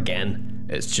ever again.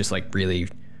 It's just like really,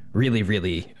 really,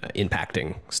 really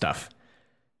impacting stuff.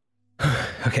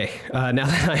 Okay, now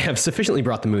that I have sufficiently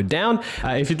brought the mood down,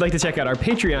 if you'd like to check out our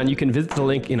Patreon, you can visit the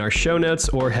link in our show notes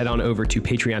or head on over to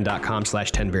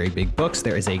patreon.com/10verybigbooks.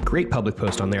 There is a great public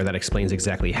post on there that explains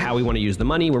exactly how we want to use the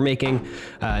money we're making.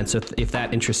 And so if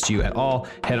that interests you at all,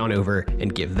 head on over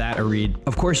and give that a read.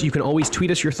 Of course, you can always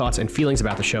tweet us your thoughts and feelings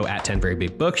about the show at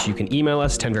 10verybigbooks. You can email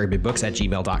us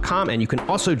 10verybigbooks@gmail.com, and you can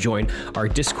also join our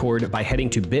Discord by heading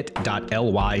to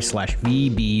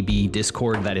bit.ly/VBB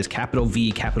Discord. That is capital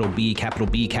V, capital B, capital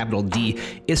B, capital D,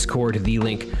 Discord. The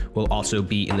link will also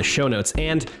be in the show notes.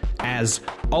 And as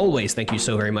always, thank you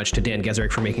so very much to Dan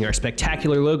Geserick for making our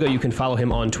spectacular logo. You can follow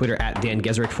him on Twitter at Dan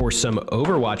Geserick for some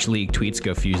Overwatch League tweets.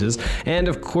 Go Fuses. And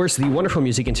of course, the wonderful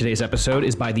music in today's episode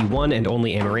is by the one and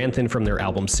only Amaranthin from their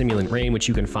album Simulant Rain, which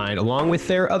you can find along with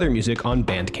their other music on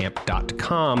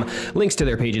bandcamp.com. Links to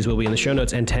their pages will be in the show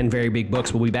notes, and 10 Very Big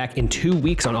Books will be back in 2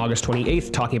 weeks on August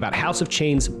 28th talking about House of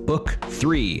Chains Book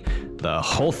 3. The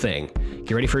whole thing.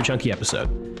 Get ready for a chunky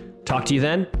episode. Talk to you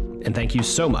then, and thank you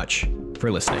so much for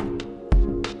listening.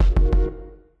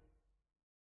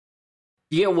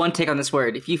 You get one take on this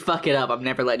word. If you fuck it up, I'm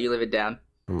never letting you live it down.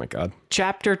 Oh my god.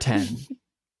 Chapter 10.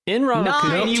 In Ramaku.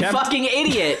 9, you fucking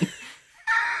idiot!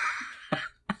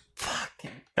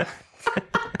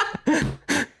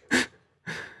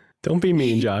 Don't be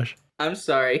mean, Josh. I'm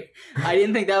sorry. I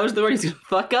didn't think that was the word he's gonna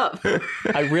fuck up.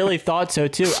 I really thought so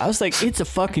too. I was like, it's a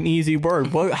fucking easy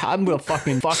word. I'm gonna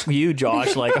fucking fuck you,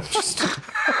 Josh. Like, I'm just.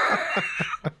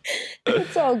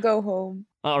 Let's all go home.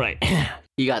 All right.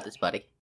 You got this, buddy.